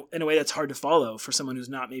that in a way that's hard to follow for someone who's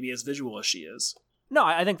not maybe as visual as she is. No,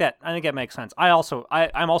 I think that makes sense.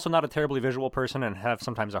 I'm also not a terribly visual person and have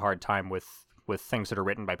sometimes a hard time with things that are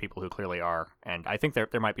written by people who clearly are. And I think there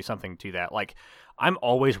might be something to that. Like, I'm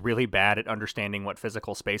always really bad at understanding what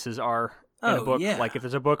physical spaces are in a book. Yeah. Like, if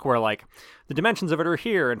there's a book where like the dimensions of it are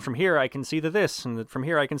here, and from here I can see this, and from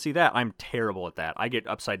here I can see that, I'm terrible at that. I get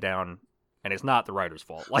upside down, and it's not the writer's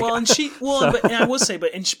fault. Like, but I will say,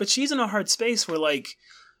 but she's in a hard space where like,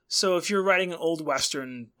 so if you're writing an old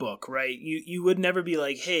Western book, right, you would never be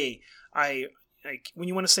like, hey, when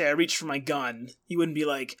you want to say I reached for my gun, you wouldn't be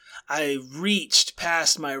like, I reached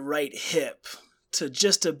past my right hip to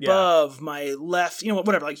just above my left,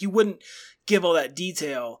 whatever. Like, you wouldn't give all that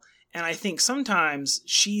detail. And I think sometimes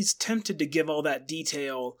she's tempted to give all that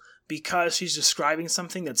detail because she's describing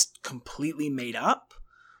something that's completely made up.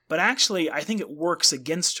 But actually, I think it works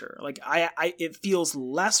against her. Like, it feels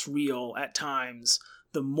less real at times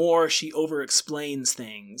the more she over-explains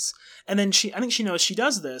things. And then I think she knows she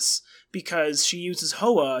does this because she uses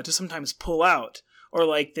Hoa to sometimes pull out. Or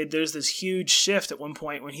like, there's this huge shift at one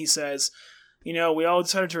point when he says, we all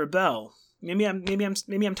decided to rebel. Maybe I'm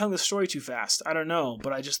telling the story too fast. I don't know,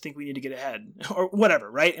 but I just think we need to get ahead. Or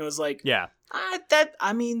whatever, right? It was like, yeah. I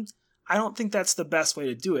don't think that's the best way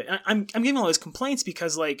to do it. I'm giving all those complaints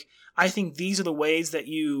because, like, I think these are the ways that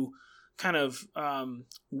you kind of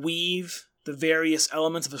weave the various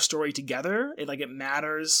elements of a story together. It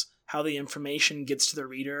matters how the information gets to the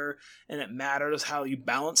reader, and it matters how you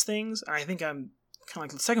balance things. And I think I'm kind of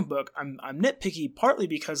like the second book. I'm nitpicky partly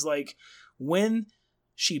because, like, when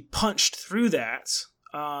she punched through that,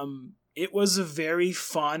 it was a very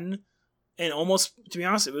fun. And almost, to be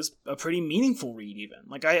honest, it was a pretty meaningful read even.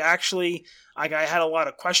 Like, I had a lot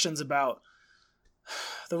of questions about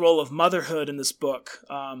the role of motherhood in this book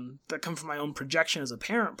that come from my own projection as a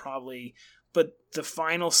parent probably. But the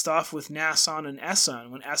final stuff with Nassan and Essun,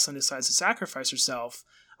 when Essun decides to sacrifice herself,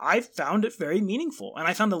 I found it very meaningful. And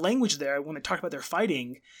I found the language there, when they talked about their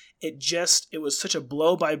fighting, it was such a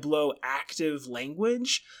blow-by-blow active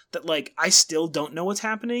language that, like, I still don't know what's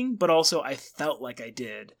happening, but also I felt like I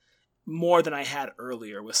did. More than I had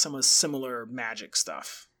earlier with some of the similar magic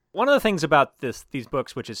stuff. One of the things about these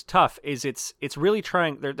books, which is tough, is it's really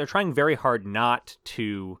trying. They're trying very hard not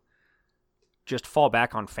to just fall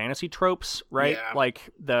back on fantasy tropes, right? Yeah. Like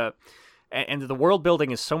the world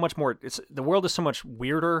building is so much more. The world is so much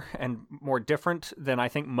weirder and more different than I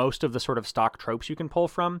think most of the sort of stock tropes you can pull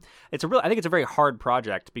from. I think it's a very hard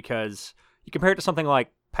project because you compare it to something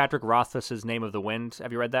like Patrick Rothfuss's Name of the Wind.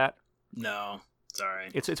 Have you read that? No. Sorry.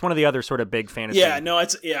 It's one of the other sort of big fantasy. Yeah, no,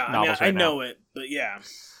 it's novels I know it, but yeah.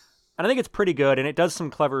 And I think it's pretty good, and it does some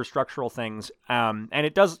clever structural things. And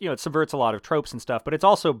it does, it subverts a lot of tropes and stuff, but it's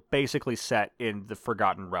also basically set in the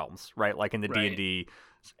Forgotten Realms, right? Like in the D&D,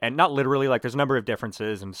 and not literally, like there's a number of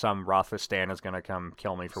differences, and some Rothfuss Stan is going to come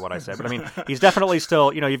kill me for what I said. But I mean, he's definitely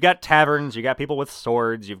still, you've got taverns, you got people with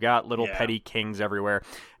swords, you've got little petty kings everywhere.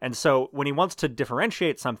 And so when he wants to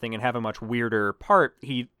differentiate something and have a much weirder part,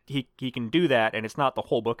 he can do that, and it's not the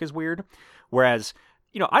whole book is weird. Whereas,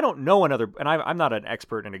 I don't know another, and I'm not an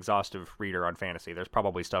expert and exhaustive reader on fantasy. There's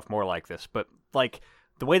probably stuff more like this, but like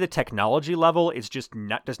the way the technology level is just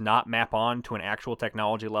does not map on to an actual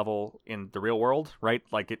technology level in the real world, right?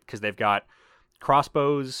 Like because they've got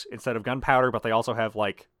crossbows instead of gunpowder, but they also have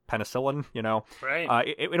like penicillin,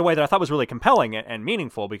 right? In a way that I thought was really compelling and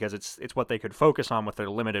meaningful because it's what they could focus on with their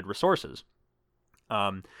limited resources.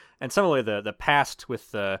 And similarly, the past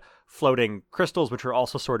with the floating crystals, which are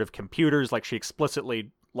also sort of computers, like she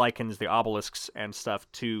explicitly likens the obelisks and stuff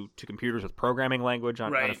to computers with programming language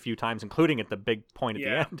on a few times, including at the big point at the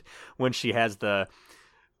end when she has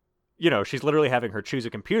she's literally having her choose a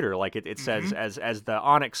computer. Like it says as the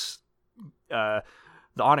onyx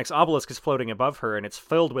obelisk is floating above her, and it's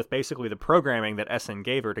filled with basically the programming that Essen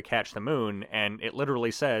gave her to catch the moon, and it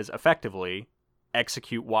literally says effectively,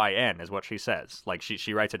 execute YN is what she says. Like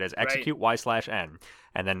she writes it as execute Y/N,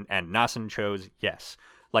 and Nassen chose yes.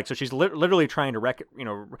 Like, so she's literally trying to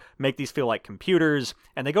make these feel like computers,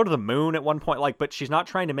 and they go to the moon at one point, but she's not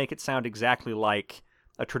trying to make it sound exactly like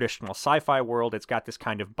a traditional sci-fi world. It's got this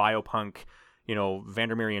kind of biopunk,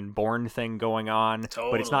 Vandermeerian Bourne thing going on,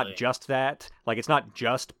 but it's not just that. Like, it's not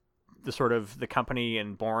just the sort of the company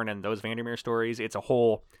and Bourne and those Vandermeer stories. It's a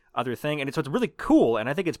whole other thing, and so it's really cool, and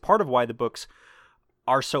I think it's part of why the books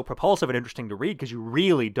are so propulsive and interesting to read, because you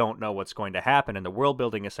really don't know what's going to happen, and the world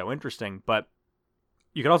building is so interesting, but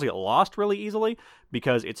you can also get lost really easily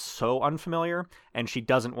because it's so unfamiliar, and she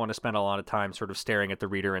doesn't want to spend a lot of time sort of staring at the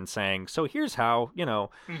reader and saying, so here's how,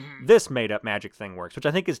 this made-up magic thing works, which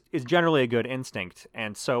I think is generally a good instinct.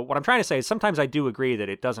 And so what I'm trying to say is sometimes I do agree that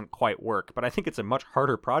it doesn't quite work, but I think it's a much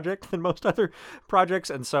harder project than most other projects,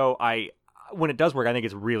 and so when it does work, I think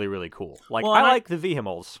it's really, really cool. Like, well, I like the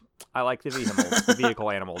vehimals. The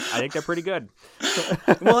vehicle animals. I think they're pretty good.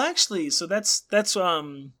 Well, actually, so that's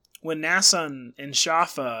when Nassan and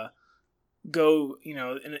Shafa go,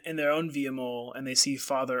 in their own vehicle, and they see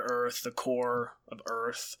Father Earth, the core of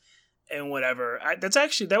Earth, and whatever.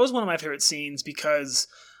 That was one of my favorite scenes, because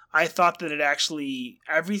I thought that it actually,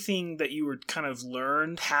 everything that you were kind of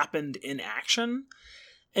learned happened in action.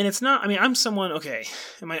 And it's not, I'm someone,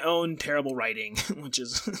 in my own terrible writing, which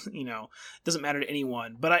is, doesn't matter to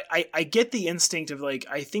anyone, but I get the instinct of, I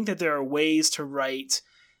think that there are ways to write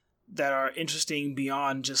that are interesting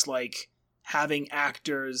beyond just, having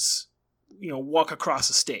actors, walk across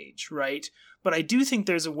a stage, right? But I do think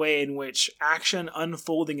there's a way in which action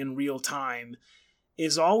unfolding in real time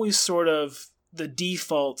is always sort of the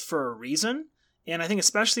default for a reason. And I think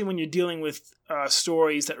especially when you're dealing with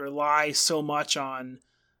stories that rely so much on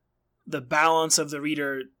the balance of the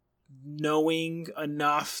reader knowing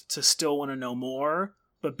enough to still want to know more,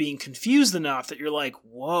 but being confused enough that you're like,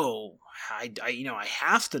 whoa, I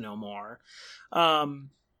have to know more.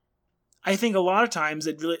 I think a lot of times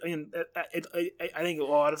I think a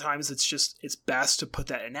lot of times it's best to put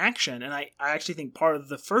that in action. And I actually think part of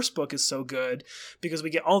the first book is so good because we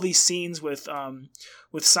get all these scenes with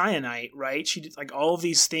Cyanite, right? She did all of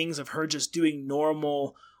these things of her just doing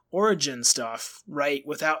normal origin stuff, right,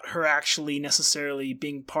 without her actually necessarily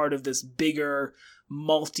being part of this bigger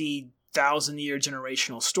multi-thousand-year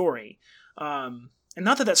generational story. And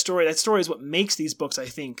not that story is what makes these books, I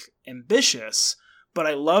think, ambitious, but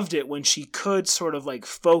I loved it when she could sort of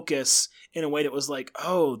focus in a way that was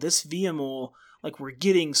this Viamol, we're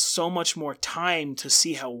getting so much more time to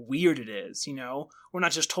see how weird it is, We're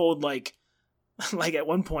not just told at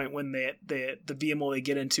one point when the Viamol they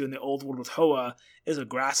get into in the old world with Hoa is a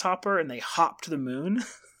grasshopper and they hop to the moon.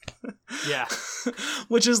 Yeah.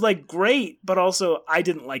 Which is great, but also I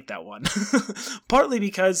didn't like that one. Partly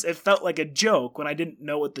because it felt like a joke when I didn't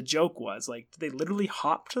know what the joke was. Did they literally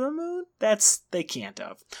hop to the moon? They can't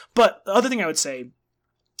have. But the other thing I would say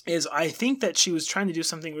is I think that she was trying to do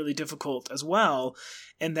something really difficult as well,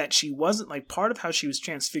 and that she wasn't part of how she was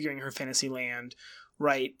transfiguring her fantasy land,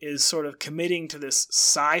 right, is sort of committing to this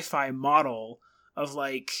sci-fi model of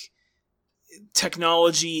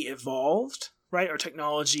technology evolved, right? Or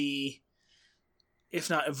technology, if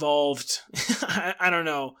not evolved, I don't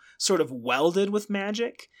know, sort of welded with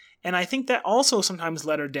magic. And I think that also sometimes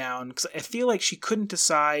let her down, because I feel like she couldn't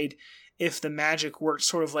decide if the magic worked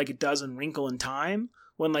sort of like it does in Wrinkle in Time,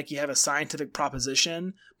 when like you have a scientific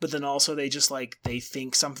proposition, but then also they just like they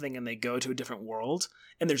think something and they go to a different world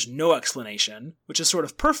and there's no explanation, which is sort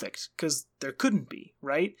of perfect because there couldn't be,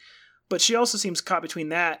 right? But she also seems caught between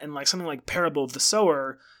that and like something like Parable of the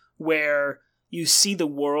Sower, where you see the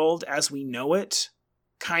world as we know it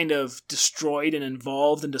kind of destroyed and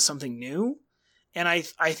evolved into something new. And I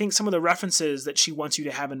think some of the references that she wants you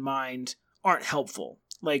to have in mind aren't helpful.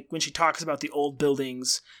 Like when she talks about the old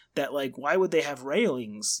buildings, that like, why would they have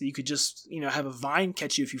railings? You could just, have a vine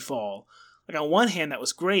catch you if you fall. Like on one hand, that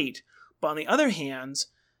was great. But on the other hand,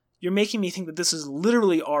 you're making me think that this is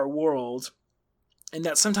literally our world and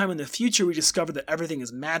that sometime in the future we discover that everything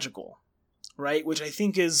is magical, right? Which I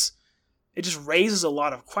think it just raises a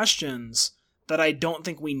lot of questions that I don't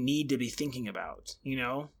think we need to be thinking about,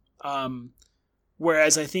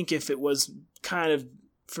 Whereas I think if it was kind of,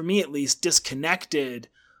 for me at least, disconnected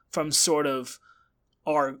from sort of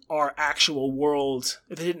our actual world,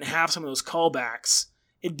 if it didn't have some of those callbacks,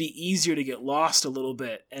 it'd be easier to get lost a little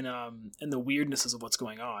bit in the weirdnesses of what's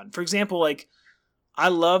going on. For example, like, I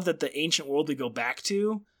love that the ancient world we go back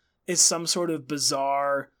to is some sort of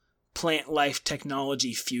bizarre plant life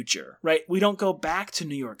technology future, right? We don't go back to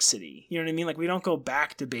New York City. You know what I mean? Like, we don't go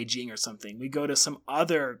back to Beijing or something. We go to some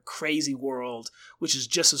other crazy world, which is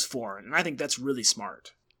just as foreign. And I think that's really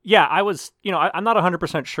smart. Yeah, I'm not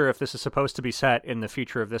 100% sure if this is supposed to be set in the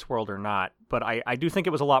future of this world or not, but I do think it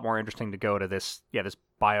was a lot more interesting to go to this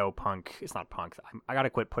biopunk. It's not punk. I got to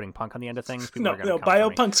quit putting punk on the end of things. No,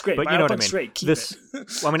 biopunk's great. But you know what I mean? Great. Keep it.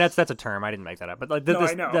 Well, I mean, that's a term. I didn't make that up. But like,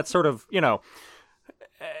 I know. That's sort of,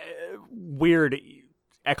 weird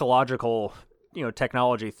ecological,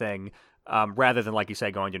 technology thing, rather than, like you say,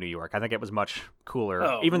 going to New York. I think it was much cooler.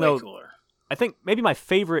 Oh, even way though cooler. I think maybe my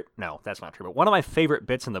favorite, no, that's not true, but one of my favorite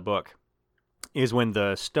bits in the book is when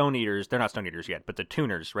the Stone Eaters, they're not Stone Eaters yet, but the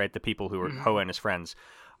Tuners, right, the people who are Hoa and his friends,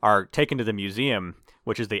 are taken to the museum,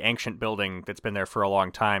 which is the ancient building that's been there for a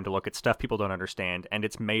long time, to look at stuff people don't understand, and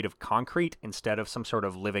it's made of concrete instead of some sort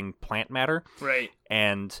of living plant matter. Right.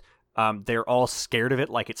 And they're all scared of it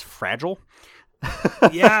like it's fragile.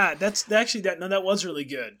 Yeah, that was really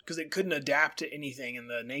good, because it couldn't adapt to anything in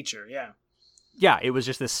the nature, yeah. Yeah, it was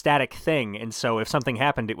just this static thing, and so if something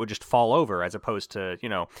happened, it would just fall over, as opposed to,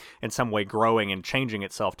 in some way growing and changing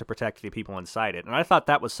itself to protect the people inside it. And I thought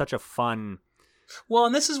that was such a fun... Well,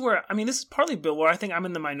 and this is partly, Bill, where I think I'm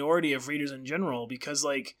in the minority of readers in general, because,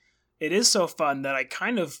 like, it is so fun that I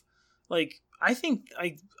kind of, like, I think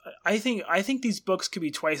these books could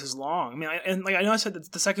be twice as long. I mean, I know I said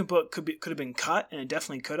that the second book could have been cut, and it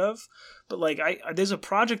definitely could have, but, like, there's a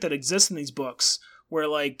project that exists in these books where,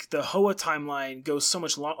 like, the Hoa timeline goes so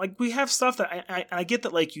much long. Like, we have stuff that I get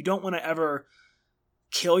that, like, you don't want to ever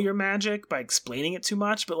kill your magic by explaining it too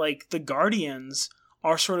much, but, like, the Guardians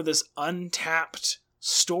are sort of this untapped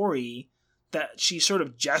story that she sort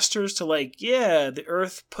of gestures to, like, yeah, the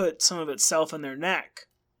Earth put some of itself in their neck,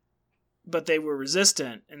 but they were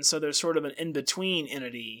resistant, and so they're sort of an in-between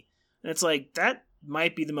entity. And it's like, that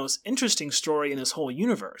might be the most interesting story in this whole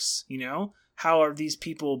universe, How are these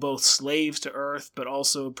people both slaves to Earth, but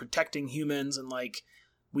also protecting humans, and, like,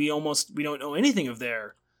 we don't know anything of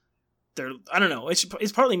their I don't know.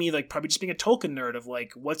 It's partly me, like, probably just being a Tolkien nerd of,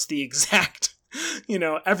 like, what's the exact,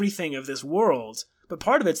 everything of this world. But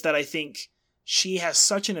part of it's that I think she has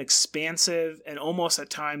such an expansive and almost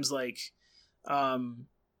at times, like,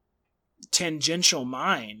 tangential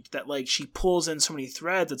mind that, like, she pulls in so many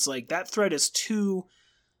threads. It's like that thread is too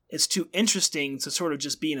interesting to sort of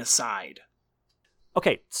just be an aside.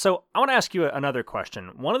 Okay, so I want to ask you another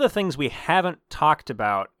question. One of the things we haven't talked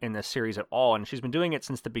about in this series at all, and she's been doing it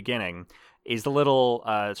since the beginning, is the little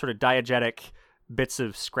sort of diegetic bits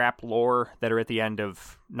of scrap lore that are at the end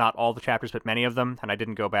of not all the chapters, but many of them, and I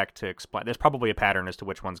didn't go back to explain. There's probably a pattern as to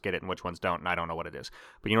which ones get it and which ones don't, and I don't know what it is.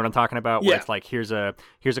 But you know what I'm talking about? Yeah. Where it's like, here's a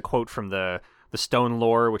quote from the stone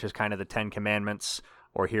lore, which is kind of the Ten Commandments,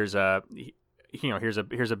 or here's a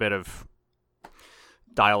bit of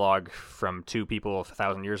dialogue from two people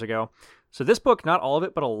 1,000 years ago. So this book, not all of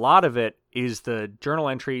it, but a lot of it is the journal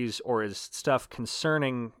entries or is stuff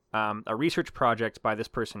concerning a research project by this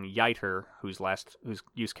person, Yeiter, whose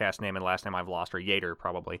use cast name and last name I've lost, or Yater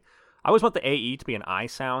probably. I always want the AE to be an I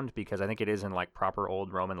sound because I think it is in, like, proper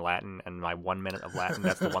old Roman Latin, and my 1 minute of Latin,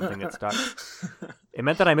 that's the one thing that stuck. It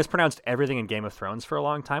meant that I mispronounced everything in Game of Thrones for a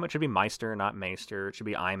long time. It should be Meister, not Maester. It should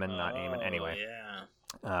be Aemon, not Aemon. Anyway,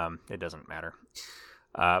 yeah. It doesn't matter.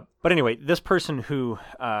 But anyway, this person who,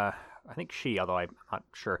 I think she, although I'm not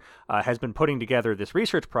sure, has been putting together this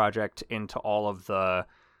research project into all of the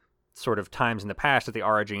sort of times in the past that the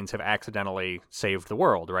Origins have accidentally saved the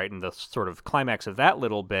world, right? And the sort of climax of that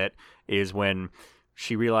little bit is when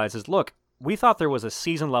she realizes, look, we thought there was a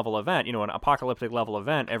season level event, an apocalyptic level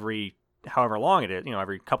event every however long it is,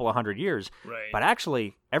 every couple of 100 years. Right. But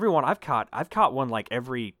actually, everyone I've caught one like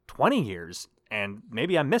every 20 years. And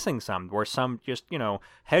maybe I'm missing some where some just,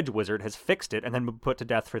 hedge wizard has fixed it and then been put to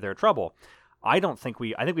death for their trouble. I think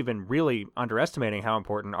we've been really underestimating how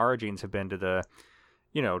important Origins have been to the,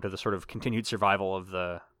 to the sort of continued survival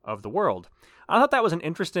of the world. I thought that was an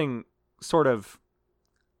interesting sort of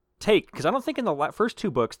take, because I don't think in the first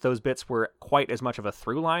two books those bits were quite as much of a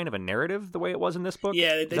through line of a narrative the way it was in this book.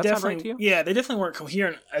 Yeah, they Does that definitely sound right to you? Yeah, they definitely weren't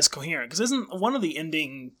coherent. Because isn't one of the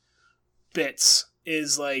ending bits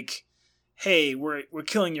is like, hey, we're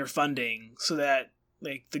killing your funding so that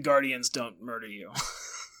like the Guardians don't murder you.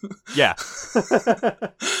 Yeah.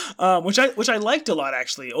 Which I liked a lot,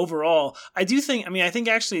 actually. Overall, I think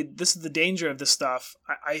actually this is the danger of this stuff.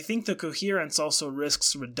 I think the coherence also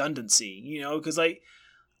risks redundancy, because I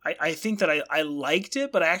think that I liked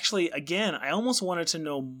it, but actually, again, I almost wanted to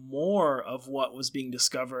know more of what was being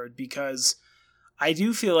discovered, because I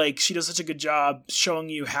do feel like she does such a good job showing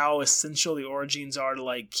you how essential the Origins are to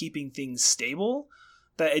like keeping things stable,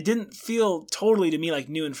 that it didn't feel totally to me like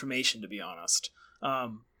new information, to be honest.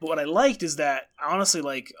 But what I liked is that, honestly,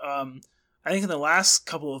 like, I think in the last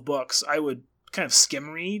couple of books, I would kind of skim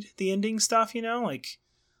read the ending stuff, like,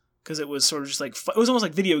 because it was sort of just like, it was almost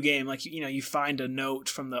like video game, like, you find a note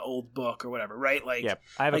from the old book or whatever, right? Like, yeah,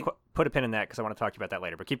 I have put a pin in that because I want to talk to you about that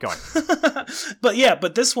later, but keep going.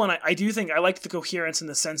 but this one, I do think I liked the coherence in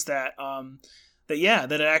the sense that, that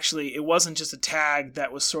it wasn't just a tag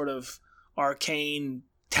that was sort of arcane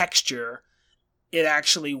texture. It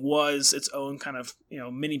actually was its own kind of,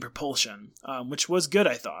 mini propulsion, which was good,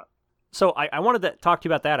 I thought. So I wanted to talk to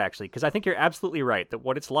you about that, actually, because I think you're absolutely right that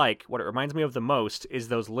what it reminds me of the most is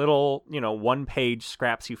those little, one-page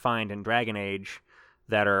scraps you find in Dragon Age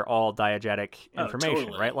that are all diegetic information,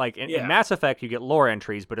 totally. Right? Like in Mass Effect, you get lore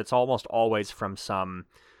entries, but it's almost always from some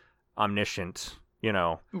omniscient,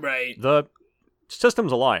 Right. The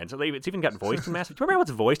Systems Alliance. It's even got voiced in Mass Effect. Do you remember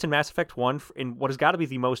what's voiced in Mass Effect 1 in what has got to be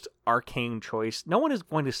the most arcane choice? No one is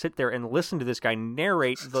going to sit there and listen to this guy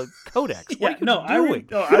narrate the codex. What are you doing?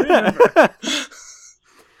 I remember.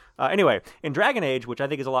 Anyway, in Dragon Age, which I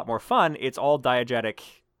think is a lot more fun, it's all diegetic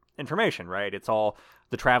information, right? It's all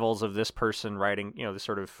the travels of this person writing, this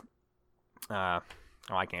sort of... I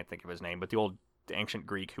can't think of his name, but the old ancient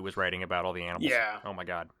Greek who was writing about all the animals. Yeah. Oh, my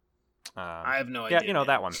God. I have no idea. Yeah,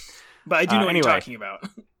 that one. But I do know what you're talking about.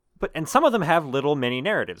 And some of them have little mini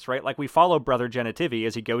narratives, right? Like we follow Brother Genitivi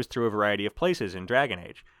as he goes through a variety of places in Dragon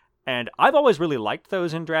Age. And I've always really liked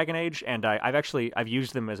those in Dragon Age, and I've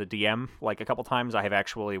used them as a DM like a couple times. I have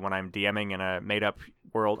actually, when I'm DMing in a made-up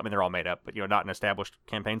world, they're all made up, but not an established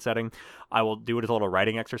campaign setting, I will do it as a little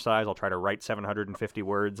writing exercise. I'll try to write 750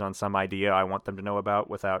 words on some idea I want them to know about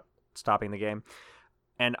without stopping the game.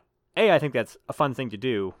 And A, I think that's a fun thing to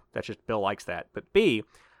do. That's just Bill likes that. But B,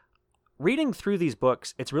 reading through these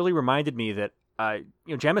books, it's really reminded me that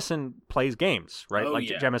Jemisin plays games, right?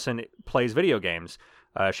 Jemisin plays video games.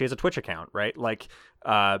 She has a Twitch account, right?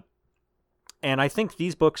 And I think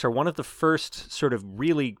these books are one of the first sort of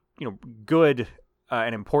really, good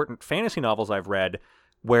and important fantasy novels I've read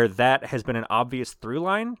where that has been an obvious through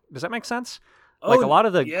line. Does that make sense? A lot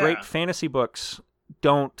of the great fantasy books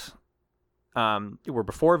were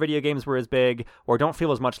before video games were as big, or don't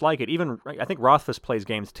feel as much like it. Even, I think Rothfuss plays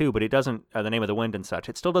games too, but it doesn't, The Name of the Wind and such,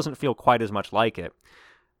 it still doesn't feel quite as much like it.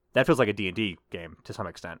 That feels like a D&D game to some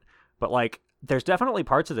extent. But there's definitely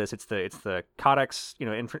parts of this. It's the codex,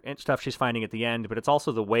 stuff she's finding at the end, but it's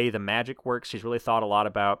also the way the magic works. She's really thought a lot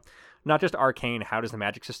about not just arcane, how does the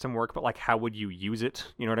magic system work, but how would you use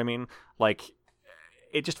it? You know what I mean?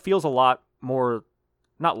 It just feels a lot more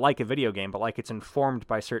not like a video game, but it's informed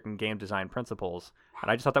by certain game design principles.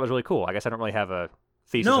 And I just thought that was really cool. I guess I don't really have a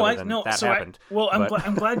thesis happened.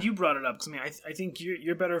 I'm glad you brought it up, because I think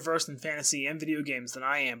you're better versed in fantasy and video games than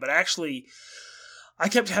I am. But actually, I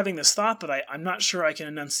kept having this thought that I'm not sure I can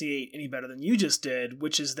enunciate any better than you just did,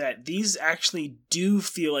 which is that these actually do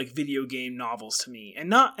feel like video game novels to me. And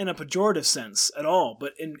not in a pejorative sense at all,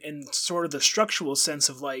 but in sort of the structural sense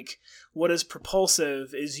of what is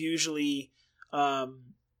propulsive is usually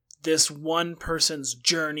this one person's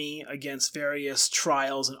journey against various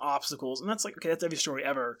trials and obstacles. And that's that's every story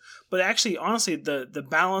ever. But actually, honestly, the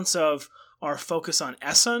balance of our focus on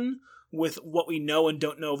Essen with what we know and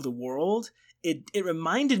don't know of the world, it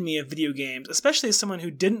reminded me of video games, especially as someone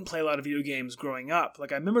who didn't play a lot of video games growing up.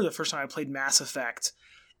 I remember the first time I played Mass Effect,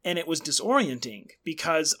 and it was disorienting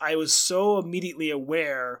because I was so immediately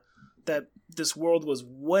aware that this world was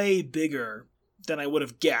way bigger than I would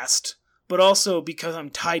have guessed. But also because I'm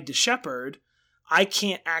tied to Shepard, I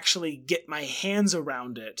can't actually get my hands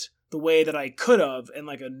around it the way that I could have in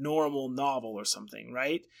like a normal novel or something,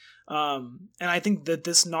 right? And I think that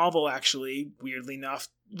this novel actually, weirdly enough,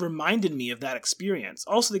 reminded me of that experience.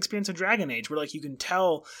 Also the experience of Dragon Age, where like you can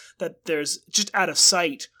tell that there's just out of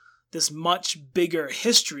sight this much bigger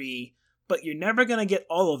history, but you're never going to get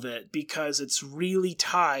all of it because it's really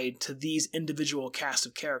tied to these individual cast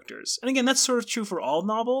of characters. And again, that's sort of true for all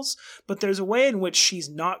novels, but there's a way in which she's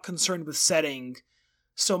not concerned with setting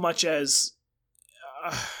so much as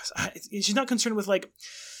she's not concerned with like,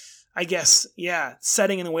 I guess, yeah,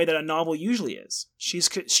 setting in the way that a novel usually is. She's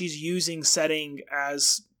using setting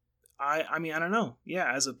as, I mean, I don't know, yeah,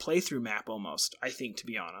 as a playthrough map almost, I think, to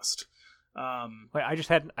be honest. Wait, I just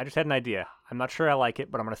had an idea. I'm not sure I like it,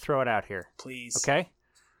 but I'm going to throw it out here. Please. Okay?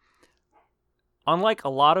 Unlike a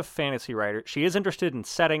lot of fantasy writers, she is interested in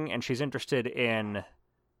setting, and she's interested in,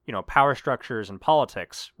 power structures and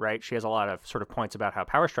politics, right? She has a lot of sort of points about how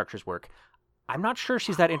power structures work. I'm not sure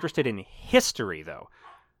she's that interested in history, though.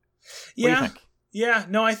 Yeah. What do you think? Yeah,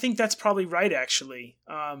 no, I think that's probably right, actually.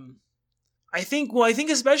 I think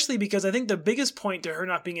especially because I think the biggest point to her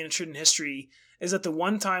not being interested in history is that the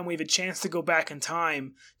one time we have a chance to go back in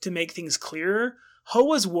time to make things clearer,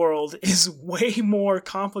 Hoa's world is way more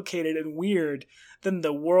complicated and weird than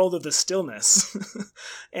the world of the stillness.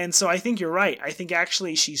 And so I think you're right. I think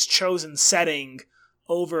actually she's chosen setting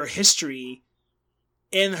over history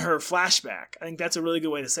in her flashback. I think that's a really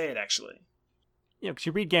good way to say it, actually. Because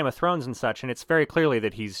you read Game of Thrones and such, and it's very clearly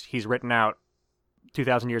that he's written out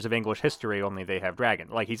 2,000 years of English history, only they have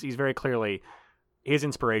dragons. Like, he's very clearly, his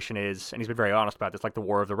inspiration is, and he's been very honest about this, like the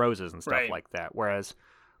War of the Roses and stuff like that. Whereas,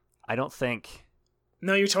 I don't think...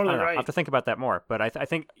 No, you're totally right. I have to think about that more. But I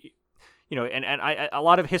think, a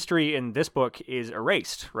lot of history in this book is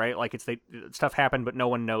erased, right? Like, stuff happened, but no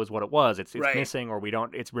one knows what it was. It's missing, or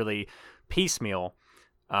it's really piecemeal,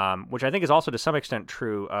 which I think is also to some extent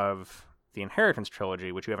true of the Inheritance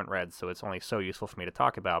trilogy, which you haven't read, so it's only so useful for me to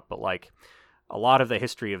talk about. But, like, a lot of the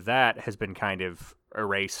history of that has been kind of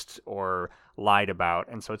erased or lied about,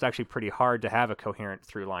 and so it's actually pretty hard to have a coherent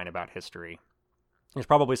through line about history. There's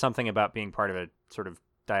probably something about being part of a sort of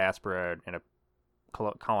diaspora in a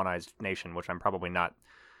colonized nation, which I'm probably not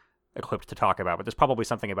equipped to talk about, but there's probably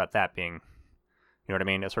something about that being, you know what I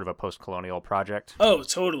mean, a sort of a post-colonial project. Oh,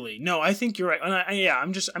 totally. No, I think you're right. And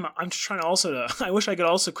I'm just trying to also I wish I could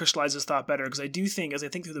also crystallize this thought better, because I do think, as I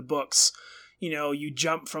think through the books, you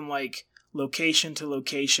jump from like location to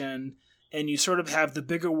location, and you sort of have the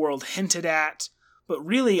bigger world hinted at, but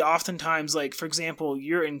really oftentimes, like, for example,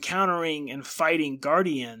 you're encountering and fighting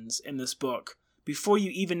guardians in this book before you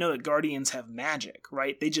even know that guardians have magic,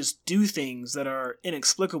 right? They just do things that are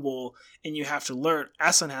inexplicable, and you have to learn,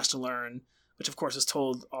 Asan has to learn, which of course is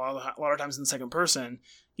told a lot of times in the second person,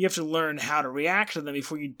 you have to learn how to react to them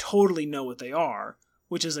before you totally know what they are,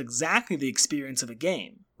 which is exactly the experience of a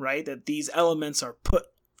game, right? That these elements are put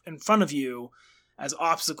in front of you as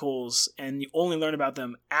obstacles, and you only learn about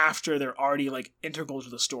them after they're already like integral to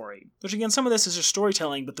the story. Which again, some of this is just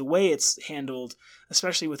storytelling, but the way it's handled,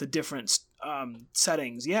 especially with the different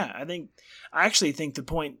settings, yeah, I actually think the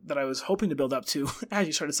point that I was hoping to build up to as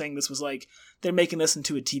you started saying this was like, they're making this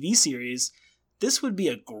into a TV series. This would be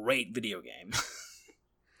a great video game.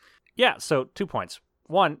 Yeah, so 2 points.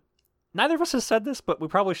 One, neither of us has said this, but we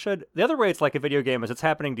probably should. The other way it's like a video game is it's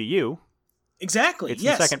happening to you. Exactly. It's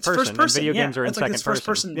in second person. First person. Video games are in it's like second this first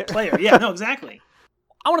person. player. Yeah, no, exactly.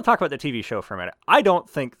 I want to talk about the TV show for a minute. I don't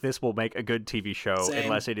think this will make a good TV show Same.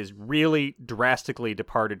 unless it is really drastically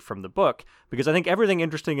departed from the book, because I think everything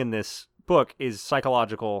interesting in this book is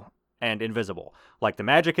psychological and invisible. Like, the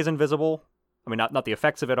magic is invisible. I mean, not the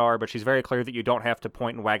effects of it are, but she's very clear that you don't have to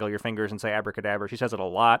point and waggle your fingers and say abracadabra. She says it a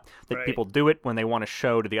lot, that people do it when they want to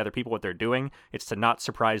show to the other people what they're doing. It's to not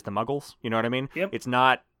surprise the muggles. You know what I mean? Yep. It's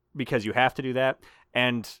not because you have to do that.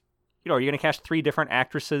 And, are you going to cast 3 different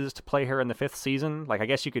actresses to play her in the 5th season? Like, I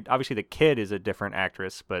guess you could, obviously the kid is a different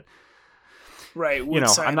actress, but, right.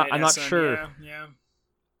 I'm not sure. Yeah.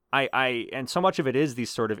 And so much of it is these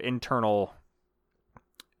sort of internal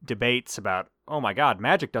debates about, oh my God,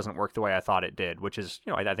 magic doesn't work the way I thought it did, which is,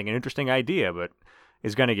 I think an interesting idea, but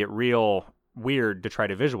is going to get real weird to try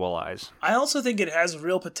to visualize. I also think it has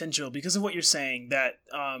real potential because of what you're saying, that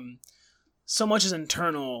so much is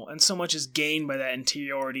internal and so much is gained by that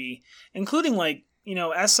interiority, including like,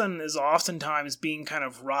 Essen is oftentimes being kind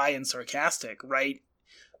of wry and sarcastic, right?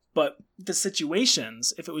 But the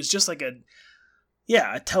situations, if it was just like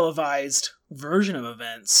a televised version of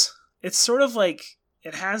events, it's sort of like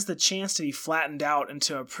it has the chance to be flattened out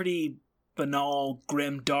into a pretty banal,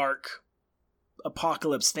 grim, dark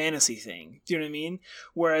apocalypse fantasy thing. Do you know what I mean?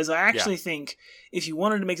 Whereas I actually think if you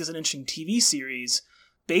wanted to make this an interesting TV series,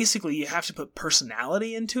 basically you have to put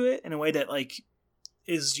personality into it in a way that like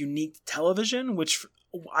is unique to television, which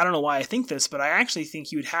I don't know why I think this, but I actually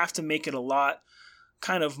think you would have to make it a lot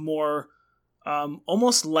kind of more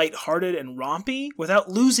almost lighthearted and rompy without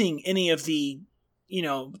losing any of the,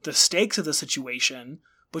 the stakes of the situation,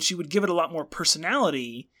 but you would give it a lot more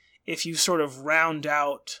personality if you sort of round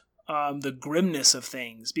out the grimness of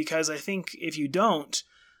things. Because I think if you don't,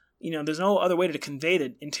 there's no other way to convey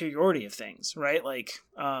the interiority of things, right? Like,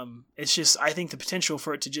 it's just, I think the potential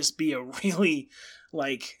for it to just be a really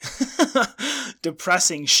like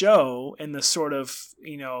depressing show in the sort of,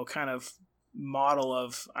 kind of model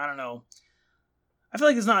of, I don't know, I feel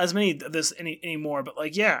like there's not as many of this anymore, but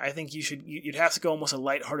like, yeah, I think you'd have to go almost a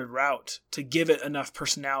lighthearted route to give it enough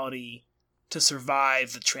personality to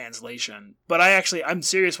survive the translation. But I'm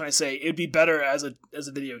serious when I say it'd be better as a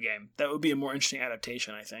video game. That would be a more interesting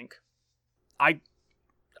adaptation, I think. I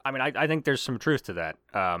think there's some truth to that.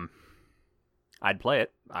 I'd play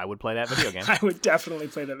it. I would play that video game. I would definitely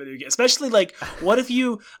play that video game. Especially, like, what if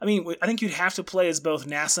I think you'd have to play as both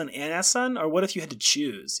Nasan and Esan, or what if you had to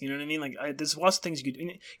choose? You know what I mean? Like, there's lots of things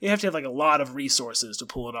you have to have, like, a lot of resources to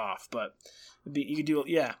pull it off, but you could do,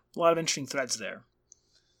 a lot of interesting threads there.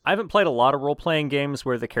 I haven't played a lot of role-playing games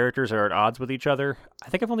where the characters are at odds with each other. I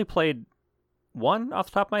think I've only played one off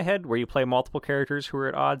the top of my head where you play multiple characters who are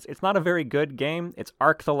at odds. It's not a very good game. It's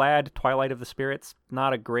Ark the Lad, Twilight of the Spirits.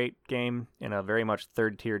 Not a great game in a very much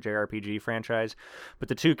third-tier JRPG franchise. But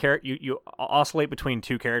the two you oscillate between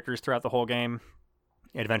two characters throughout the whole game.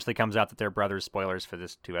 It eventually comes out that they're brothers. Spoilers for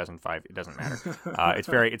this 2005. It doesn't matter. It's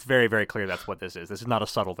very, very clear that's what this is. This is not a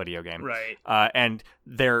subtle video game. Right. And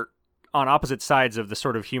they're on opposite sides of the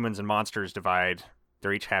sort of humans and monsters divide.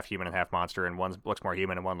 They're each half human and half monster, and one looks more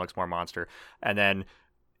human and one looks more monster. And then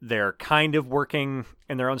they're kind of working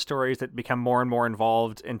in their own stories that become more and more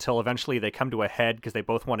involved until eventually they come to a head because they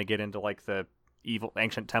both want to get into like the evil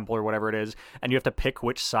ancient temple or whatever it is. And you have to pick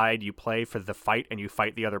which side you play for the fight, and you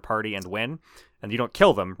fight the other party and win. And you don't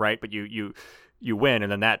kill them, right? But you win,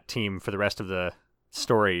 and then that team for the rest of the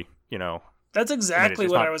story, That's exactly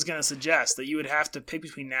what I was going to suggest, that you would have to pick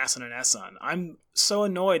between Nasan and Esan. I'm so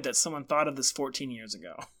annoyed that someone thought of this 14 years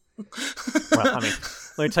ago. Well, let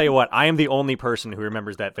me tell you what, I am the only person who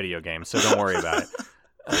remembers that video game, so don't worry about it.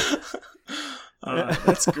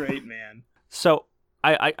 That's great, man. So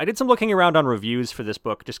I did some looking around on reviews for this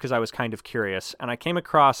book just because I was kind of curious, and I came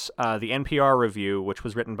across the NPR review, which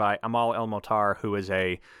was written by Amal El-Motar, who is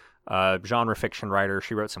a genre fiction writer.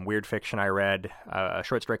 She wrote some weird fiction I read, a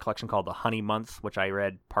short story collection called The Honey Month, which I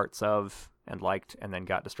read parts of and liked and then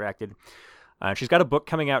got distracted. She's got a book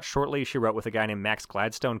coming out shortly she wrote with a guy named Max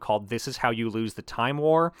Gladstone called This Is How You Lose the Time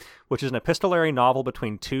War, which is an epistolary novel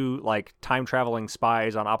between two like time-traveling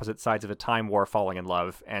spies on opposite sides of a time war falling in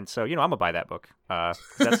love. And so, I'm going to buy that book.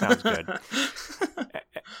 That sounds good.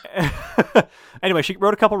 Anyway, she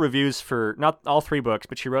wrote a couple reviews for, not all three books,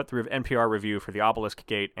 but she wrote the NPR review for The Obelisk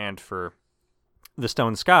Gate and for The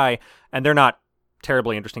Stone Sky, and they're not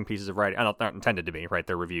terribly interesting pieces of writing. They're not intended to be, right?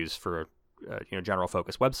 They're reviews for general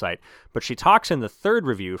focus website. But she talks in the third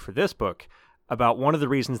review for this book about one of the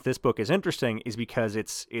reasons this book is interesting is because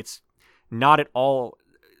it's not at all,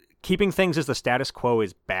 keeping things as the status quo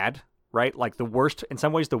is bad, right? Like in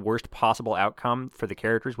some ways, the worst possible outcome for the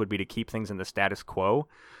characters would be to keep things in the status quo.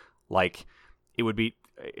 Like, it would be,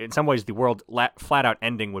 in some ways, the world flat out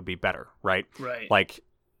ending would be better, right? Right. Like,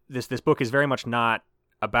 this book is very much not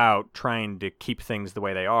about trying to keep things the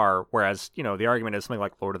way they are, whereas, the argument is something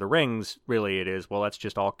like Lord of the Rings, really it is, well, let's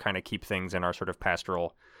just all kind of keep things in our sort of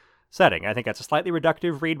pastoral setting. I think that's a slightly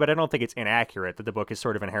reductive read, but I don't think it's inaccurate that the book is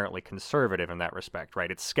sort of inherently conservative in that respect,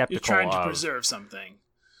 right? It's skeptical You're trying to preserve something.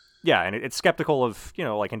 Yeah, and it's skeptical of,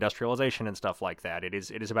 like industrialization and stuff like that. It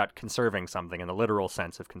is about conserving something in the literal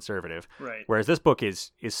sense of conservative. Right. Whereas this book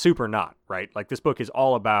is super not, right? Like, this book is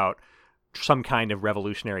all about some kind of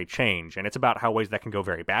revolutionary change, and it's about how ways that can go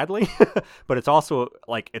very badly, but it's also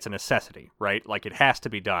like it's a necessity, right? Like, it has to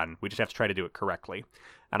be done. We just have to try to do it correctly.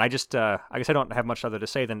 And I guess I don't have much other to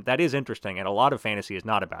say than that is interesting, and a lot of fantasy is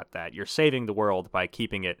not about that. You're saving the world by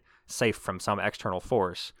keeping it safe from some external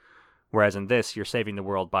force, whereas in this, you're saving the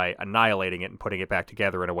world by annihilating it and putting it back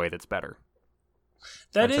together in a way that's better.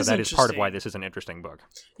 That is part of why this is an interesting book.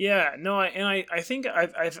 Yeah, no, I think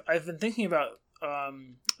I've been thinking about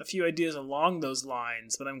a few ideas along those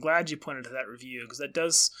lines, but I'm glad you pointed to that review, because that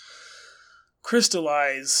does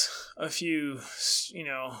crystallize a few,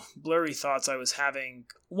 blurry thoughts I was having.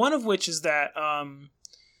 One of which is that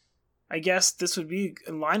I guess this would be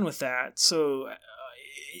in line with that. So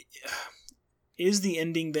is the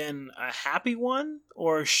ending then a happy one,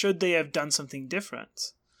 or should they have done something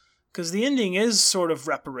different? Because the ending is sort of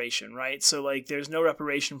reparation, right? So, like, there's no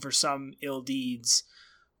reparation for some ill deeds,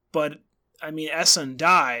 but, I mean, Essen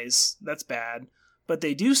dies, that's bad, but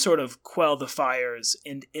they do sort of quell the fires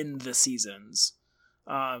and end the seasons.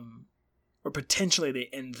 Or potentially they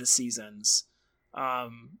end the seasons.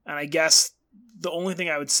 And I guess the only thing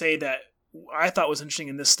I would say that I thought was interesting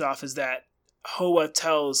in this stuff is that Hoa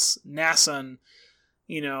tells Nassun,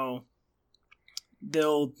 you know,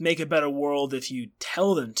 they'll make a better world if you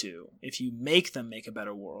tell them to, if you make them make a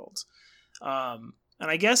better world. And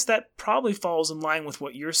I guess that probably falls in line with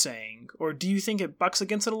what you're saying. Or do you think it bucks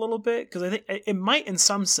against it a little bit? Because I think it might in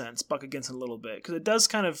some sense buck against it a little bit. Because it does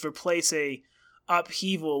kind of replace a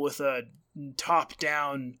upheaval with a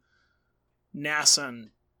top-down Nassun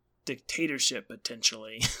dictatorship,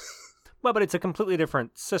 potentially. Well, but it's a completely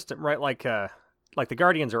different system, right? Like the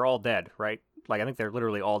Guardians are all dead, right? Like, I think they're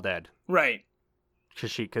literally all dead. Right.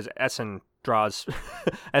 Because Essen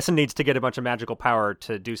Essen needs to get a bunch of magical power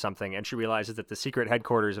to do something, and she realizes that the secret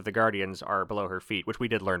headquarters of the Guardians are below her feet, which we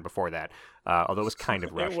did learn before that, although it was kind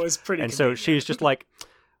of rushed. It was pretty And convenient. so she's just like,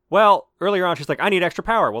 well, earlier on she's like, I need extra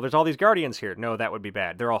power. Well, there's all these Guardians here. No, that would be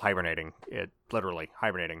bad. They're all hibernating. Literally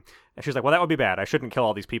hibernating. And she's like, well, that would be bad. I shouldn't kill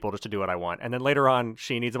all these people just to do what I want. And then later on,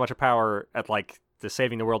 she needs a bunch of power at, like, the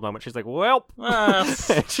saving the world moment. She's like, well...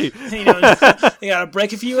 you gotta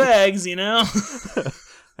break a few eggs, you know?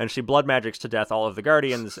 And she blood magics to death all of the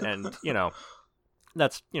Guardians, and, you know,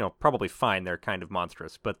 that's, you know, probably fine. They're kind of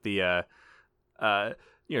monstrous. But the,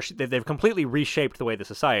 you know, they've completely reshaped the way the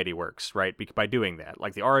society works, right, by doing that.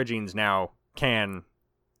 Like, the Origins now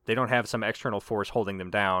they don't have some external force holding them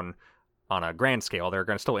down on a grand scale. There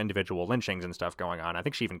are still individual lynchings and stuff going on. I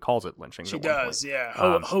think she even calls it lynchings. She at one does, point.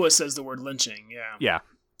 yeah. Hoa says the word lynching, yeah.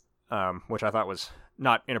 Yeah. Which I thought was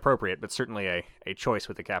not inappropriate, but certainly a choice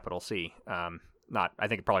with a capital C. I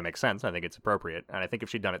think it probably makes sense. I think it's appropriate, and I think if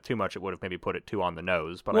she'd done it too much, it would have maybe put it too on the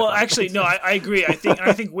nose. But well, actually, no, I agree. I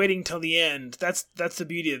think waiting till the end. That's the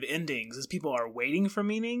beauty of endings, is people are waiting for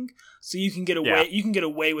meaning, so you can get away. Yeah. You can get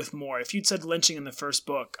away with more. If you'd said lynching in the first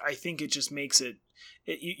book, I think it just makes it.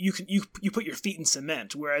 You put your feet in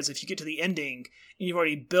cement. Whereas if you get to the ending and you've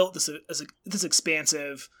already built this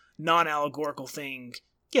expansive, non-allegorical thing,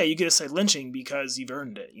 yeah, you get to say lynching because you've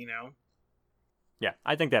earned it. You know. Yeah,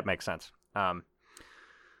 I think that makes sense.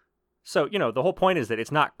 So, you know, the whole point is that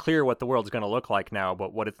it's not clear what the world's going to look like now,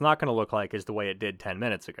 but what it's not going to look like is the way it did 10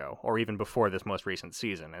 minutes ago, or even before this most recent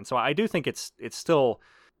season. And so I do think it's still,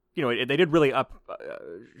 you know, they did really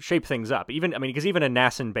shape things up. Because even a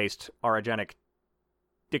Nassun-based orogenic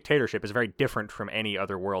dictatorship is very different from any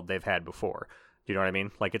other world they've had before. Do you know what I mean?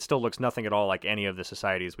 Like, it still looks nothing at all like any of the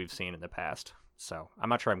societies we've seen in the past. So I'm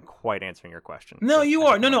not sure I'm quite answering your question. No, you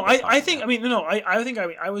are. No. I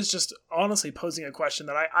was just honestly posing a question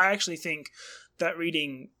that I actually think that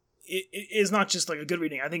reading is not just like a good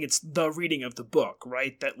reading. I think it's the reading of the book,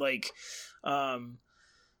 right? That like,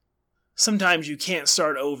 sometimes you can't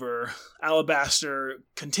start over. Alabaster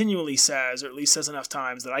continually says, or at least says enough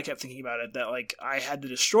times that I kept thinking about it, that like I had to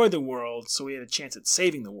destroy the world so we had a chance at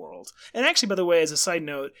saving the world. And actually, by the way, as a side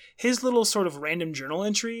note, his little sort of random journal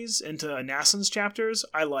entries into Nassun's chapters,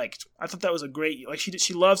 I liked. I thought that was a great, like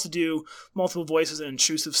she loves to do multiple voices and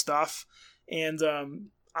intrusive stuff. And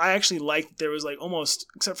I actually liked that there was like almost,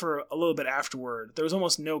 except for a little bit afterward, there was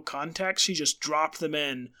almost no context. She just dropped them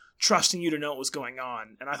in, trusting you to know what was going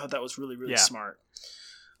on. And I thought that was really, really smart.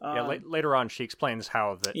 Later on, she explains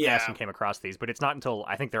how Nassun came across these, but it's not until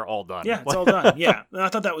I think they're all done. Yeah, it's all done. Yeah, and I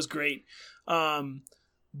thought that was great.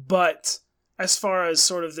 But as far as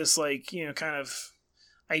sort of this, like, you know, kind of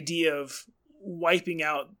idea of wiping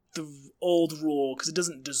out the old rule because it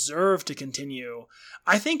doesn't deserve to continue,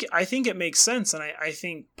 I think it makes sense, and I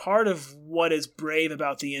think part of what is brave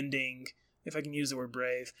about the ending, if I can use the word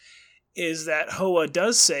brave, is that Hoa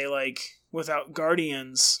does say, like, without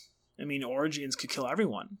Guardians, I mean, Origins could kill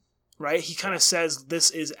everyone, right? He kind of says this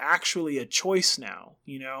is actually a choice now,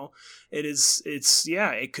 you know?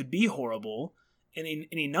 It could be horrible in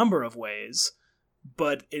any number of ways,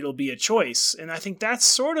 but it'll be a choice. And I think that's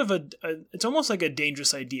sort of it's almost like a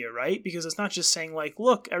dangerous idea, right? Because it's not just saying, like,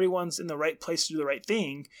 look, everyone's in the right place to do the right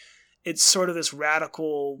thing. It's sort of this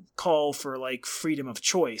radical call for, like, freedom of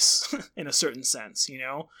choice in a certain sense, you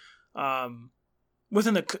know?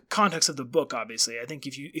 Within the context of the book, obviously. I think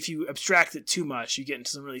if you abstract it too much, you get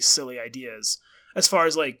into some really silly ideas as far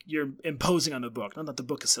as, like, you're imposing on the book. Not that the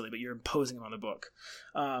book is silly, but you're imposing on the book.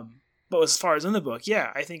 But as far as in the book,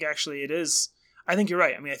 yeah, I think actually it is. I think you're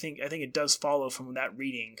right. I mean, I think it does follow from that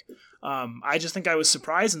reading. I just think I was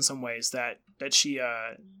surprised in some ways that she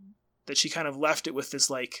that she kind of left it with this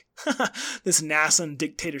like this Nassan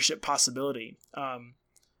dictatorship possibility,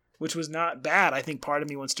 which was not bad. I think part of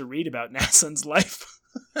me wants to read about Nassan's life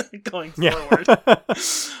going forward.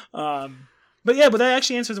 But that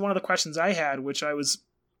actually answers one of the questions I had, which I was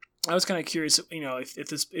kind of curious,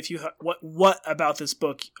 if you what about this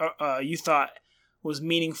book you thought was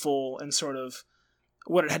meaningful and sort of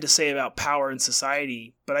what it had to say about power in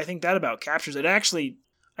society. But I think that about captures it. Actually,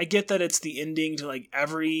 I get that it's the ending to like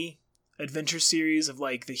every adventure series of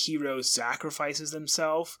like the hero sacrifices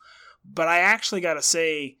themselves. But I actually got to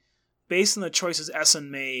say, based on the choices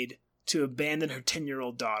Essen made to abandon her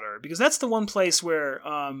 10-year-old daughter, because that's the one place where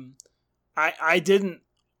I didn't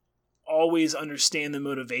always understand the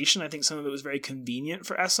motivation. I think some of it was very convenient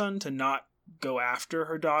for Essen to not go after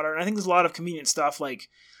her daughter. And I think there's a lot of convenient stuff, like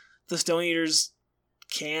the Stone Eaters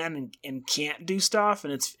can and can't do stuff,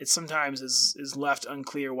 and it's sometimes is left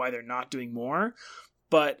unclear why they're not doing more.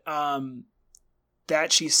 But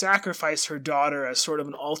that she sacrificed her daughter as sort of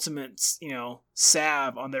an ultimate,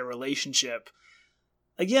 salve on their relationship.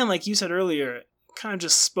 Again, like you said earlier, kind of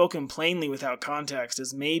just spoken plainly without context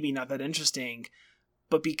is maybe not that interesting.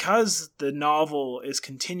 But because the novel is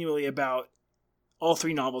continually about, all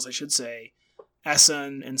three novels, I should say,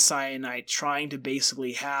 Essen and Cyanide trying to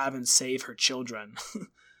basically have and save her children,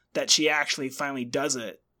 that she actually finally does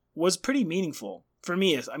it, was pretty meaningful. For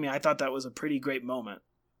me, I thought that was a pretty great moment.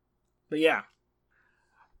 But yeah.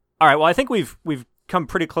 All right, well, I think we've come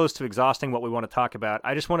pretty close to exhausting what we want to talk about.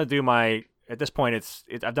 I just want to do at this point,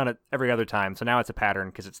 I've done it every other time, so now it's a pattern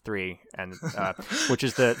because it's 3, and which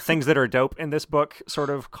is the things that are dope in this book sort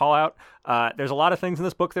of call out. There's a lot of things in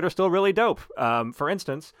this book that are still really dope. For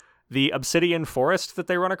instance, the obsidian forest that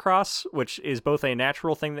they run across, which is both a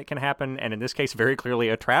natural thing that can happen, and in this case, very clearly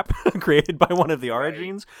a trap created by one of the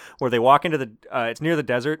Origines, where they walk into it's near the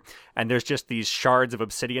desert, and there's just these shards of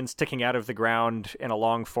obsidian sticking out of the ground in a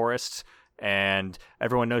long forest, and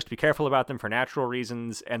everyone knows to be careful about them for natural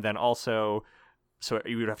reasons, and then also, so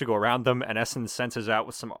you would have to go around them, and Essen senses out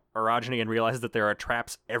with some orogeny and realizes that there are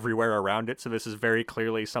traps everywhere around it, so this is very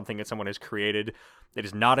clearly something that someone has created. It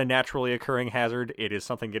is not a naturally occurring hazard. It is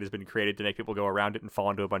something that has been created to make people go around it and fall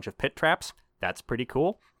into a bunch of pit traps. That's pretty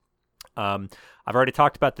cool. I've already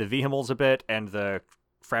talked about the vehemels a bit and the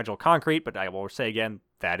fragile concrete, but I will say again,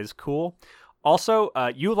 that is cool. Also,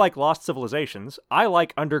 you like Lost Civilizations. I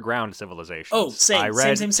like underground civilizations. Oh, same. I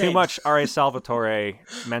read same. too much R.A. Salvatore,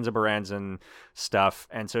 Menza Baranzan stuff,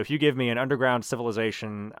 and so if you give me an underground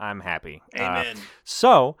civilization, I'm happy. Amen.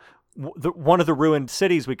 One of the ruined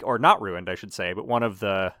cities, or not ruined, I should say, but one of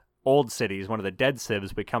the old cities, one of the dead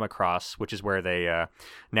civs we come across, which is where they,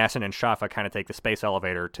 Nassan and Shafa kind of take the space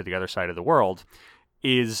elevator to the other side of the world,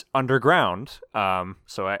 is underground.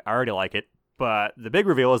 So I already like it. But the big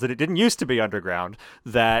reveal is that it didn't used to be underground,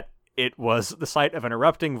 that it was the site of an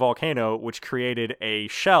erupting volcano, which created a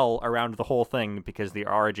shell around the whole thing because the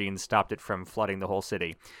Origines stopped it from flooding the whole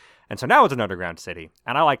city. And so now it's an underground city,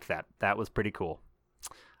 and I liked that. That was pretty cool.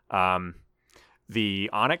 The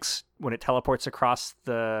Onyx, when it teleports across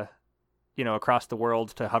the world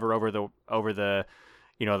to hover over the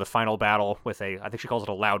final battle with I think she calls it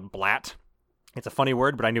a loud blat. It's a funny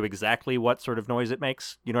word, but I knew exactly what sort of noise it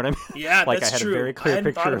makes. You know what I mean? Yeah, like that's I had true. a very clear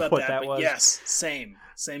picture of what that was. Yes, same.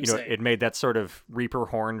 It made that sort of Reaper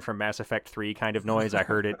horn from Mass Effect 3 kind of noise. I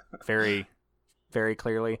heard it very, very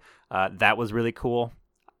clearly. That was really cool.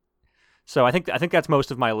 So I think that's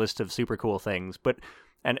most of my list of super cool things. But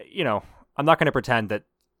I'm not going to pretend that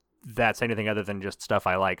that's anything other than just stuff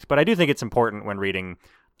I liked. But I do think it's important when reading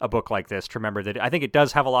a book like this to remember that I think it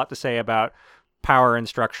does have a lot to say about power and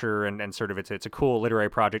structure and sort of it's a cool literary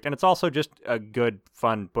project, and it's also just a good,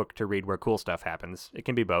 fun book to read where cool stuff happens. It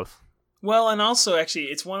can be both. Well, and also actually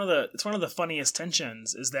it's one of the funniest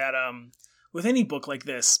tensions is that with any book like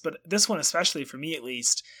this, but this one especially for me at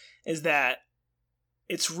least, is that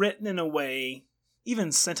it's written in a way,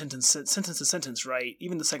 even sentence to sentence, right?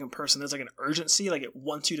 Even the second person, there's like an urgency, like it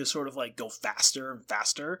wants you to sort of like go faster and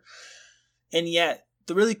faster. And yet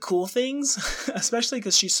the really cool things, especially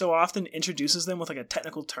because she so often introduces them with like a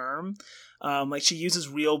technical term, like she uses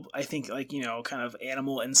real, I think, like, kind of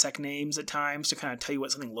animal insect names at times to kind of tell you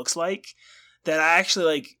what something looks like, that I actually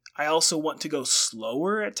like. I also want to go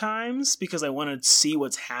slower at times because I want to see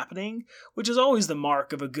what's happening, which is always the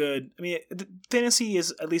mark of a good... fantasy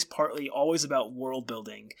is at least partly always about world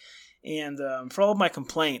building. And for all of my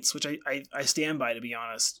complaints, which I stand by, to be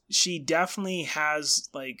honest, she definitely has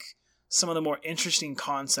like some of the more interesting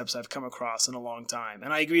concepts I've come across in a long time.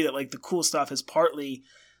 And I agree that like the cool stuff is partly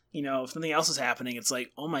if something else is happening, it's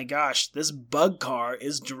like, oh my gosh, this bug car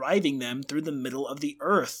is driving them through the middle of the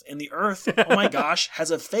Earth. And the Earth, oh my gosh,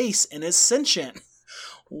 has a face and is sentient.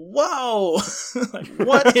 Whoa! Like,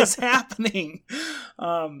 what is happening?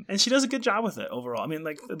 And she does a good job with it overall. I mean,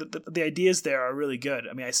 like, the ideas there are really good.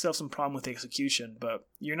 I mean, I still have some problem with the execution, but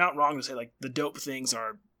you're not wrong to say, like, the dope things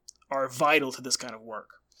are vital to this kind of work.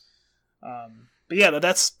 But yeah,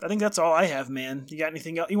 I think that's all I have, man. You got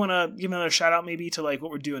anything else? You want to give another shout out maybe to like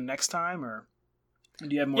what we're doing next time, or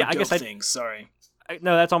do you have more dope things? Sorry.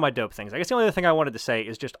 No, that's all my dope things. I guess the only other thing I wanted to say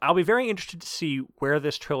is just I'll be very interested to see where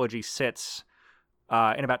this trilogy sits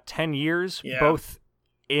in about 10 years, both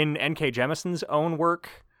in N.K. Jemisin's own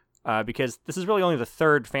work, because this is really only the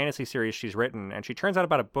third fantasy series she's written, and she turns out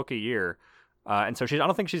about a book a year. And so I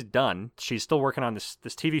don't think she's done. She's still working on this.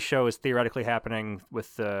 This TV show is theoretically happening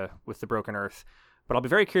with the Broken Earth, but I'll be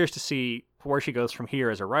very curious to see where she goes from here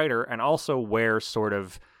as a writer, and also where sort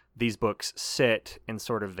of these books sit in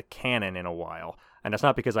sort of the canon in a while. And that's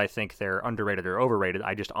not because I think they're underrated or overrated.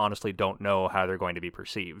 I just honestly don't know how they're going to be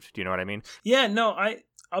perceived. Do you know what I mean? Yeah, no, I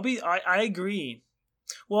agree.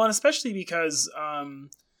 Well, and especially because I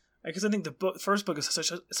think the first book is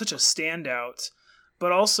such a standout.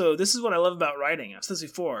 But also, this is what I love about writing. I've said this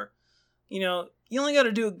before. You only got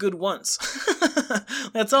to do it good once.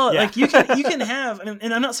 That's all. Yeah. Like you can have,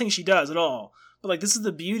 and I'm not saying she does at all. But like this is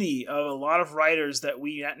the beauty of a lot of writers that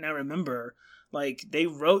we now remember. Like they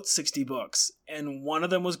wrote 60 books, and one of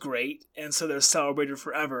them was great, and so they're celebrated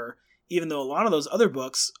forever. Even though a lot of those other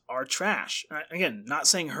books are trash. Again, not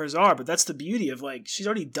saying hers are, but that's the beauty of like she's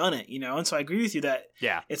already done it, And so I agree with you that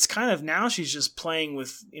it's kind of now she's just playing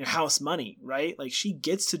with house money, right? Like she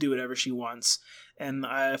gets to do whatever she wants. And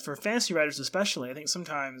for fantasy writers especially, I think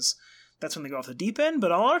sometimes that's when they go off the deep end.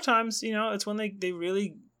 But a lot of times, it's when they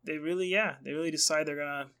really decide they're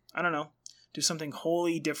gonna, I don't know, do something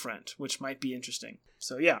wholly different, which might be interesting.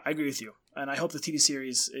 So yeah, I agree with you, and I hope the TV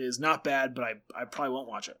series is not bad, but I probably won't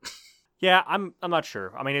watch it. Yeah, I'm not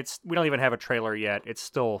sure. I mean, we don't even have a trailer yet. It's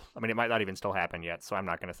still, I mean, it might not even still happen yet, so I'm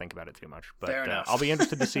not going to think about it too much. But I'll be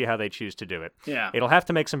interested to see how they choose to do it. Yeah. It'll have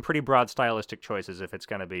to make some pretty broad stylistic choices if it's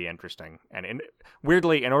going to be interesting. And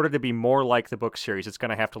weirdly, in order to be more like the book series, it's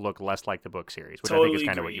going to have to look less like the book series, which I think is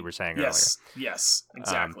kind of what you were saying earlier. Yes,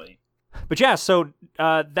 exactly. But yeah, so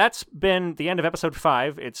that's been the end of episode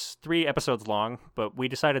 5. It's 3 episodes long, but we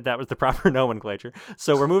decided that was the proper nomenclature.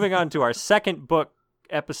 So we're moving on to our second book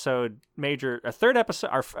episode, third episode,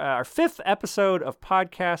 our 5th episode of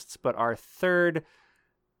podcasts, but our 3rd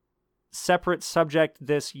separate subject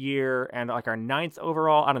this year, and like our 9th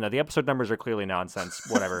overall. I don't know. The episode numbers are clearly nonsense.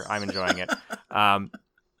 Whatever. I'm enjoying it.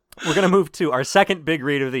 We're going to move to our second big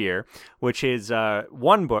read of the year, which is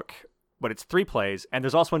one book, but it's 3 plays. And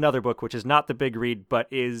there's also another book, which is not the big read, but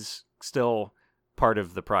is still part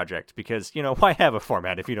of the project, because why have a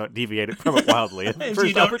format if you don't deviate it from it wildly at the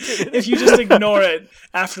first opportunity? If you just ignore it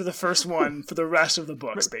after the first one for the rest of the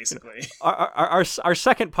books, basically. Our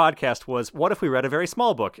second podcast was, what if we read a very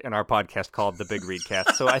small book in our podcast called The Big Read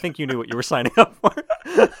Cast? So I think you knew what you were signing up for.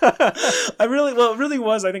 It really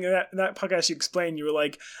was. I think that podcast you explained, you were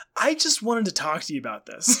like, I just wanted to talk to you about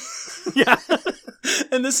this. Yeah.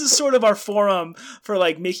 And this is sort of our forum for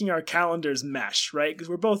like making our calendars mesh, right? Because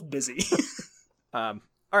we're both busy. All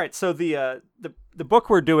right, so the book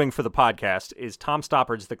we're doing for the podcast is Tom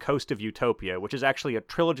Stoppard's The Coast of Utopia, which is actually a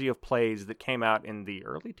trilogy of plays that came out in the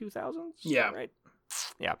early 2000s. Yeah, right.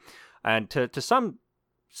 Yeah, and to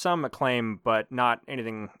some acclaim, but not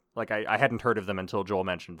anything like I hadn't heard of them until Joel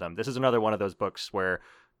mentioned them. This is another one of those books where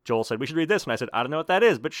Joel said we should read this, and I said I don't know what that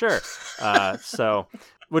is, but sure.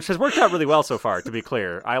 Which has worked out really well so far, to be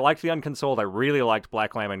clear. I liked The Unconsoled. I really liked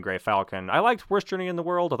Black Lamb and Grey Falcon. I liked Worst Journey in the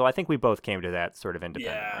World, although I think we both came to that sort of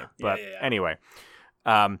independently. Anyway,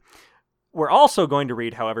 we're also going to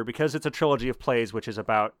read, however, because it's a trilogy of plays, which is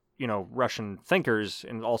about, Russian thinkers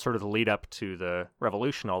and all sort of the lead up to the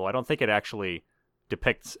revolution, although I don't think it actually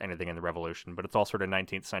depicts anything in the revolution, but it's all sort of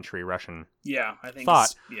 19th century Russian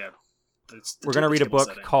thought. We're going to read a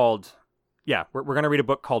book called... Yeah, we're going to read a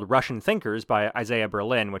book called Russian Thinkers by Isaiah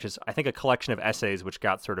Berlin, which is, I think, a collection of essays which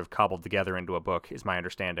got sort of cobbled together into a book, is my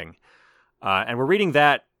understanding. And we're reading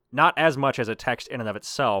that not as much as a text in and of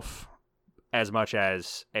itself, as much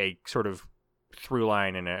as a sort of through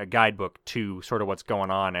line and a guidebook to sort of what's going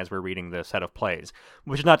on as we're reading the set of plays.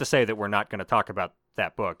 Which is not to say that we're not going to talk about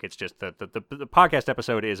that book. It's just that the podcast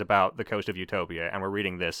episode is about The Coast of Utopia, and we're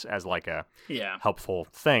reading this as like a helpful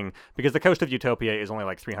thing, because The Coast of Utopia is only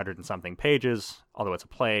like 300 and something pages, although it's a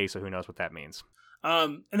play, so who knows what that means.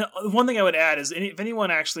 And one thing I would add is if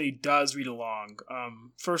anyone actually does read along,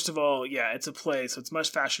 first of all, yeah, it's a play, so it's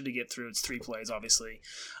much faster to get through. It's 3 plays, obviously.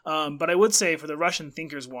 But I would say for the Russian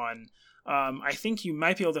Thinkers one, I think you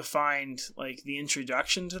might be able to find like the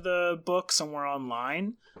introduction to the book somewhere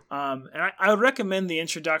online. And I would recommend the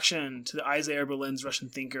introduction to the Isaiah Berlin's Russian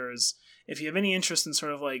Thinkers if you have any interest in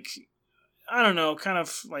sort of like, I don't know, kind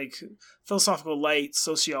of like philosophical light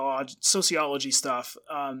sociology stuff.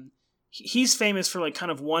 He's famous for like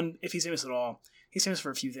kind of one, if he's famous at all, he's famous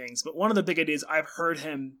for a few things. But one of the big ideas I've heard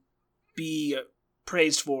him be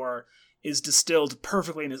praised for is distilled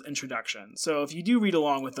perfectly in his introduction. So if you do read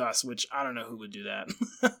along with us, which I don't know who would do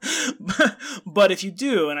that, but if you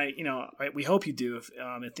do, and we hope you do,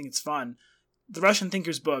 I think it's fun. The Russian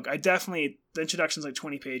Thinkers book, the introduction's like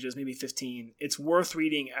 20 pages, maybe 15. It's worth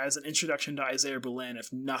reading as an introduction to Isaiah Berlin,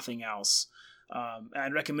 if nothing else. And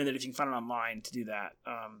I'd recommend it if you can find it online to do that.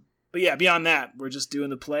 But yeah, beyond that, we're just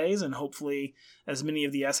doing the plays and hopefully as many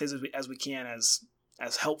of the essays as we can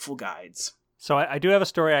as helpful guides. So I do have a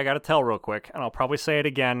story I got to tell real quick, and I'll probably say it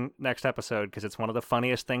again next episode because it's one of the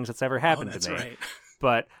funniest things that's ever happened to me. Right.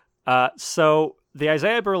 But so the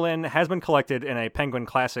Isaiah Berlin has been collected in a Penguin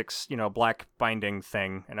Classics, black binding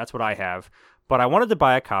thing, and that's what I have. But I wanted to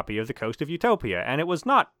buy a copy of The Coast of Utopia, and it was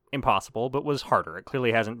not impossible, but was harder. It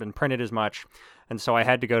clearly hasn't been printed as much, and so I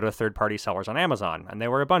had to go to third-party sellers on Amazon, and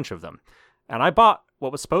there were a bunch of them. And I bought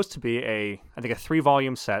what was supposed to be a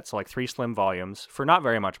 3-volume set, so like 3 slim volumes, for not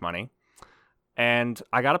very much money. And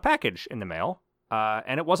I got a package in the mail,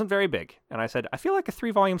 and it wasn't very big. And I said, I feel like a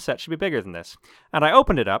 3-volume set should be bigger than this. And I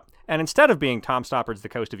opened it up, and instead of being Tom Stoppard's The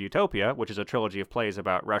Coast of Utopia, which is a trilogy of plays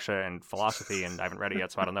about Russia and philosophy, and I haven't read it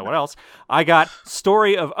yet, so I don't know what else, I got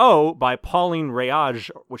Story of O by Pauline Réage,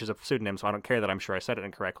 which is a pseudonym, so I don't care that I'm sure I said it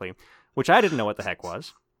incorrectly, which I didn't know what the heck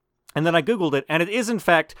was. And then I Googled it, and it is, in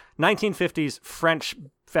fact, 1950s French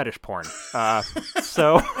fetish porn.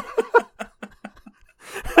 So...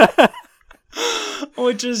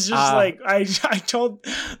 Which is just like I told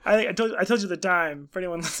you at the time, for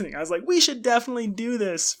anyone listening, I was like, we should definitely do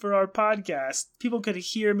this for our podcast. People could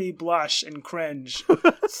hear me blush and cringe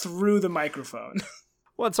through the microphone.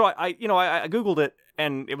 Well, so I Googled it,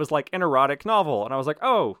 and it was like an erotic novel, and I was like,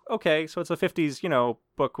 oh, okay, so it's a 50s,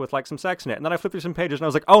 book with like some sex in it. And then I flipped through some pages, and I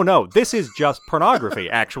was like, oh no, this is just pornography,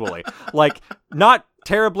 actually. Like, not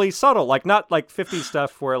terribly subtle, like not like 50s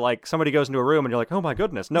stuff where like somebody goes into a room and you're like, oh my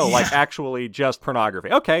goodness, no, like actually just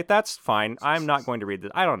pornography. Okay, that's fine. I'm not going to read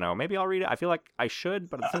this. I don't know. Maybe I'll read it. I feel like I should,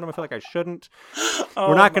 but at the same time I feel like I shouldn't.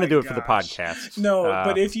 We're not going to do it for the podcast. No,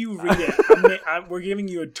 but if you read it, we're giving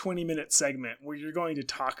you a 20-minute segment where you're going to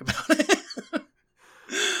talk about it.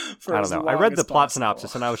 I don't know. I read the plot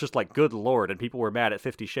synopsis and I was just like, good Lord, and people were mad at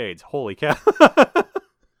 50 Shades. Holy cow.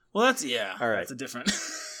 Well, that's, yeah. All right. That's a different...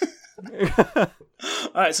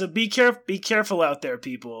 All right, so be careful out there,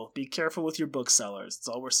 people. Be careful with your booksellers. That's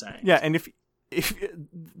all we're saying. Yeah, and if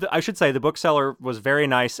I should say, the bookseller was very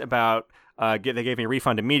nice about they gave me a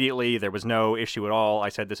refund immediately. There was no issue at all. I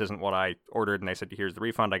said, this isn't what I ordered, and they said, here's the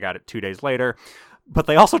refund. I got it 2 days later. But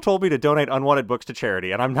they also told me to donate unwanted books to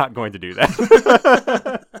charity, and I'm not going to do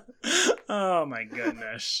that. Oh my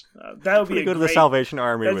goodness. That would be go to the Salvation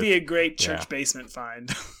Army. That'd be a great church basement find.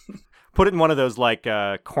 Put it in one of those, like,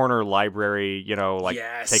 corner library,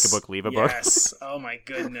 take a book, leave a book. Yes. Oh, my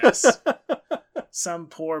goodness. Some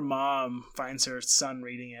poor mom finds her son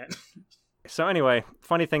reading it. So anyway,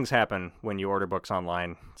 funny things happen when you order books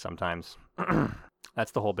online sometimes.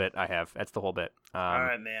 That's the whole bit I have. That's the whole bit. All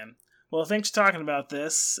right, man. Well, thanks for talking about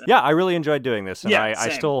this. Yeah, I really enjoyed doing this. And yeah, I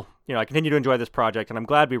still, I continue to enjoy this project, and I'm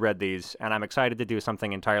glad we read these, and I'm excited to do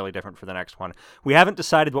something entirely different for the next one. We haven't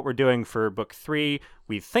decided what we're doing for book 3.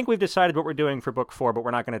 We think we've decided what we're doing for book 4, but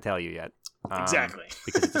we're not going to tell you yet. Exactly.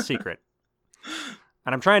 Because it's a secret.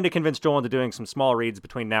 And I'm trying to convince Joel into doing some small reads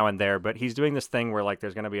between now and there, but he's doing this thing where, like,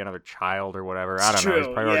 there's going to be another child or whatever. I don't know. His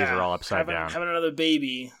priorities are all upside down. Having another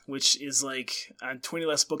baby, which is, like, 20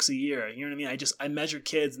 less books a year. You know what I mean? I measure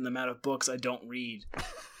kids in the amount of books I don't read.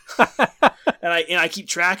 and I keep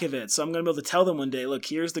track of it, so I'm going to be able to tell them one day, look,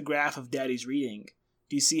 here's the graph of Daddy's reading.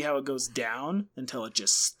 Do you see how it goes down until it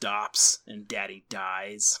just stops and Daddy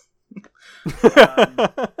dies?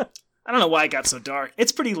 I don't know why it got so dark.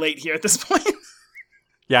 It's pretty late here at this point.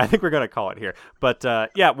 Yeah, I think we're going to call it here. But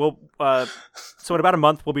we'll so in about a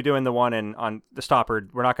month, we'll be doing the one on the Stoppard.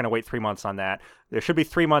 We're not going to wait 3 months on that. There should be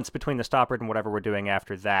 3 months between the Stoppard and whatever we're doing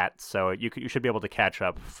after that. So you should be able to catch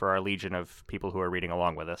up for our legion of people who are reading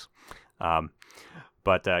along with us.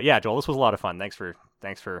 But Joel, this was a lot of fun. Thanks for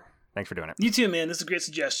doing it. You too, man. This is a great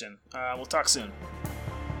suggestion. We'll talk soon.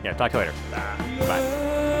 Yeah, talk to you later.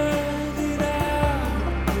 Bye.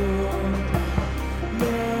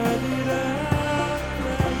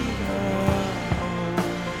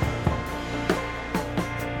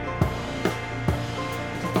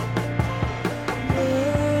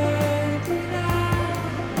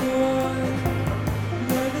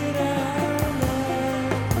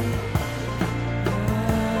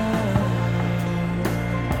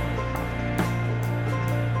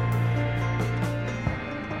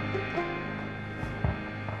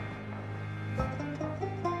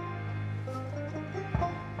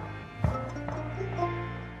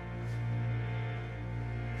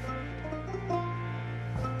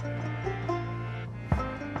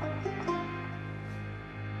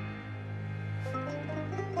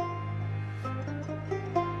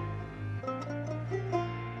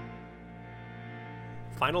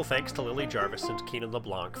 Final thanks to Lily Jarvis and Keenan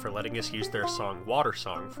LeBlanc for letting us use their song Water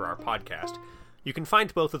Song for our podcast. You can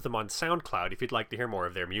find both of them on SoundCloud if you'd like to hear more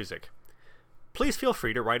of their music. Please feel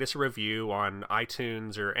free to write us a review on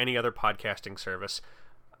iTunes or any other podcasting service.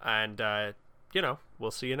 And,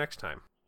 we'll see you next time.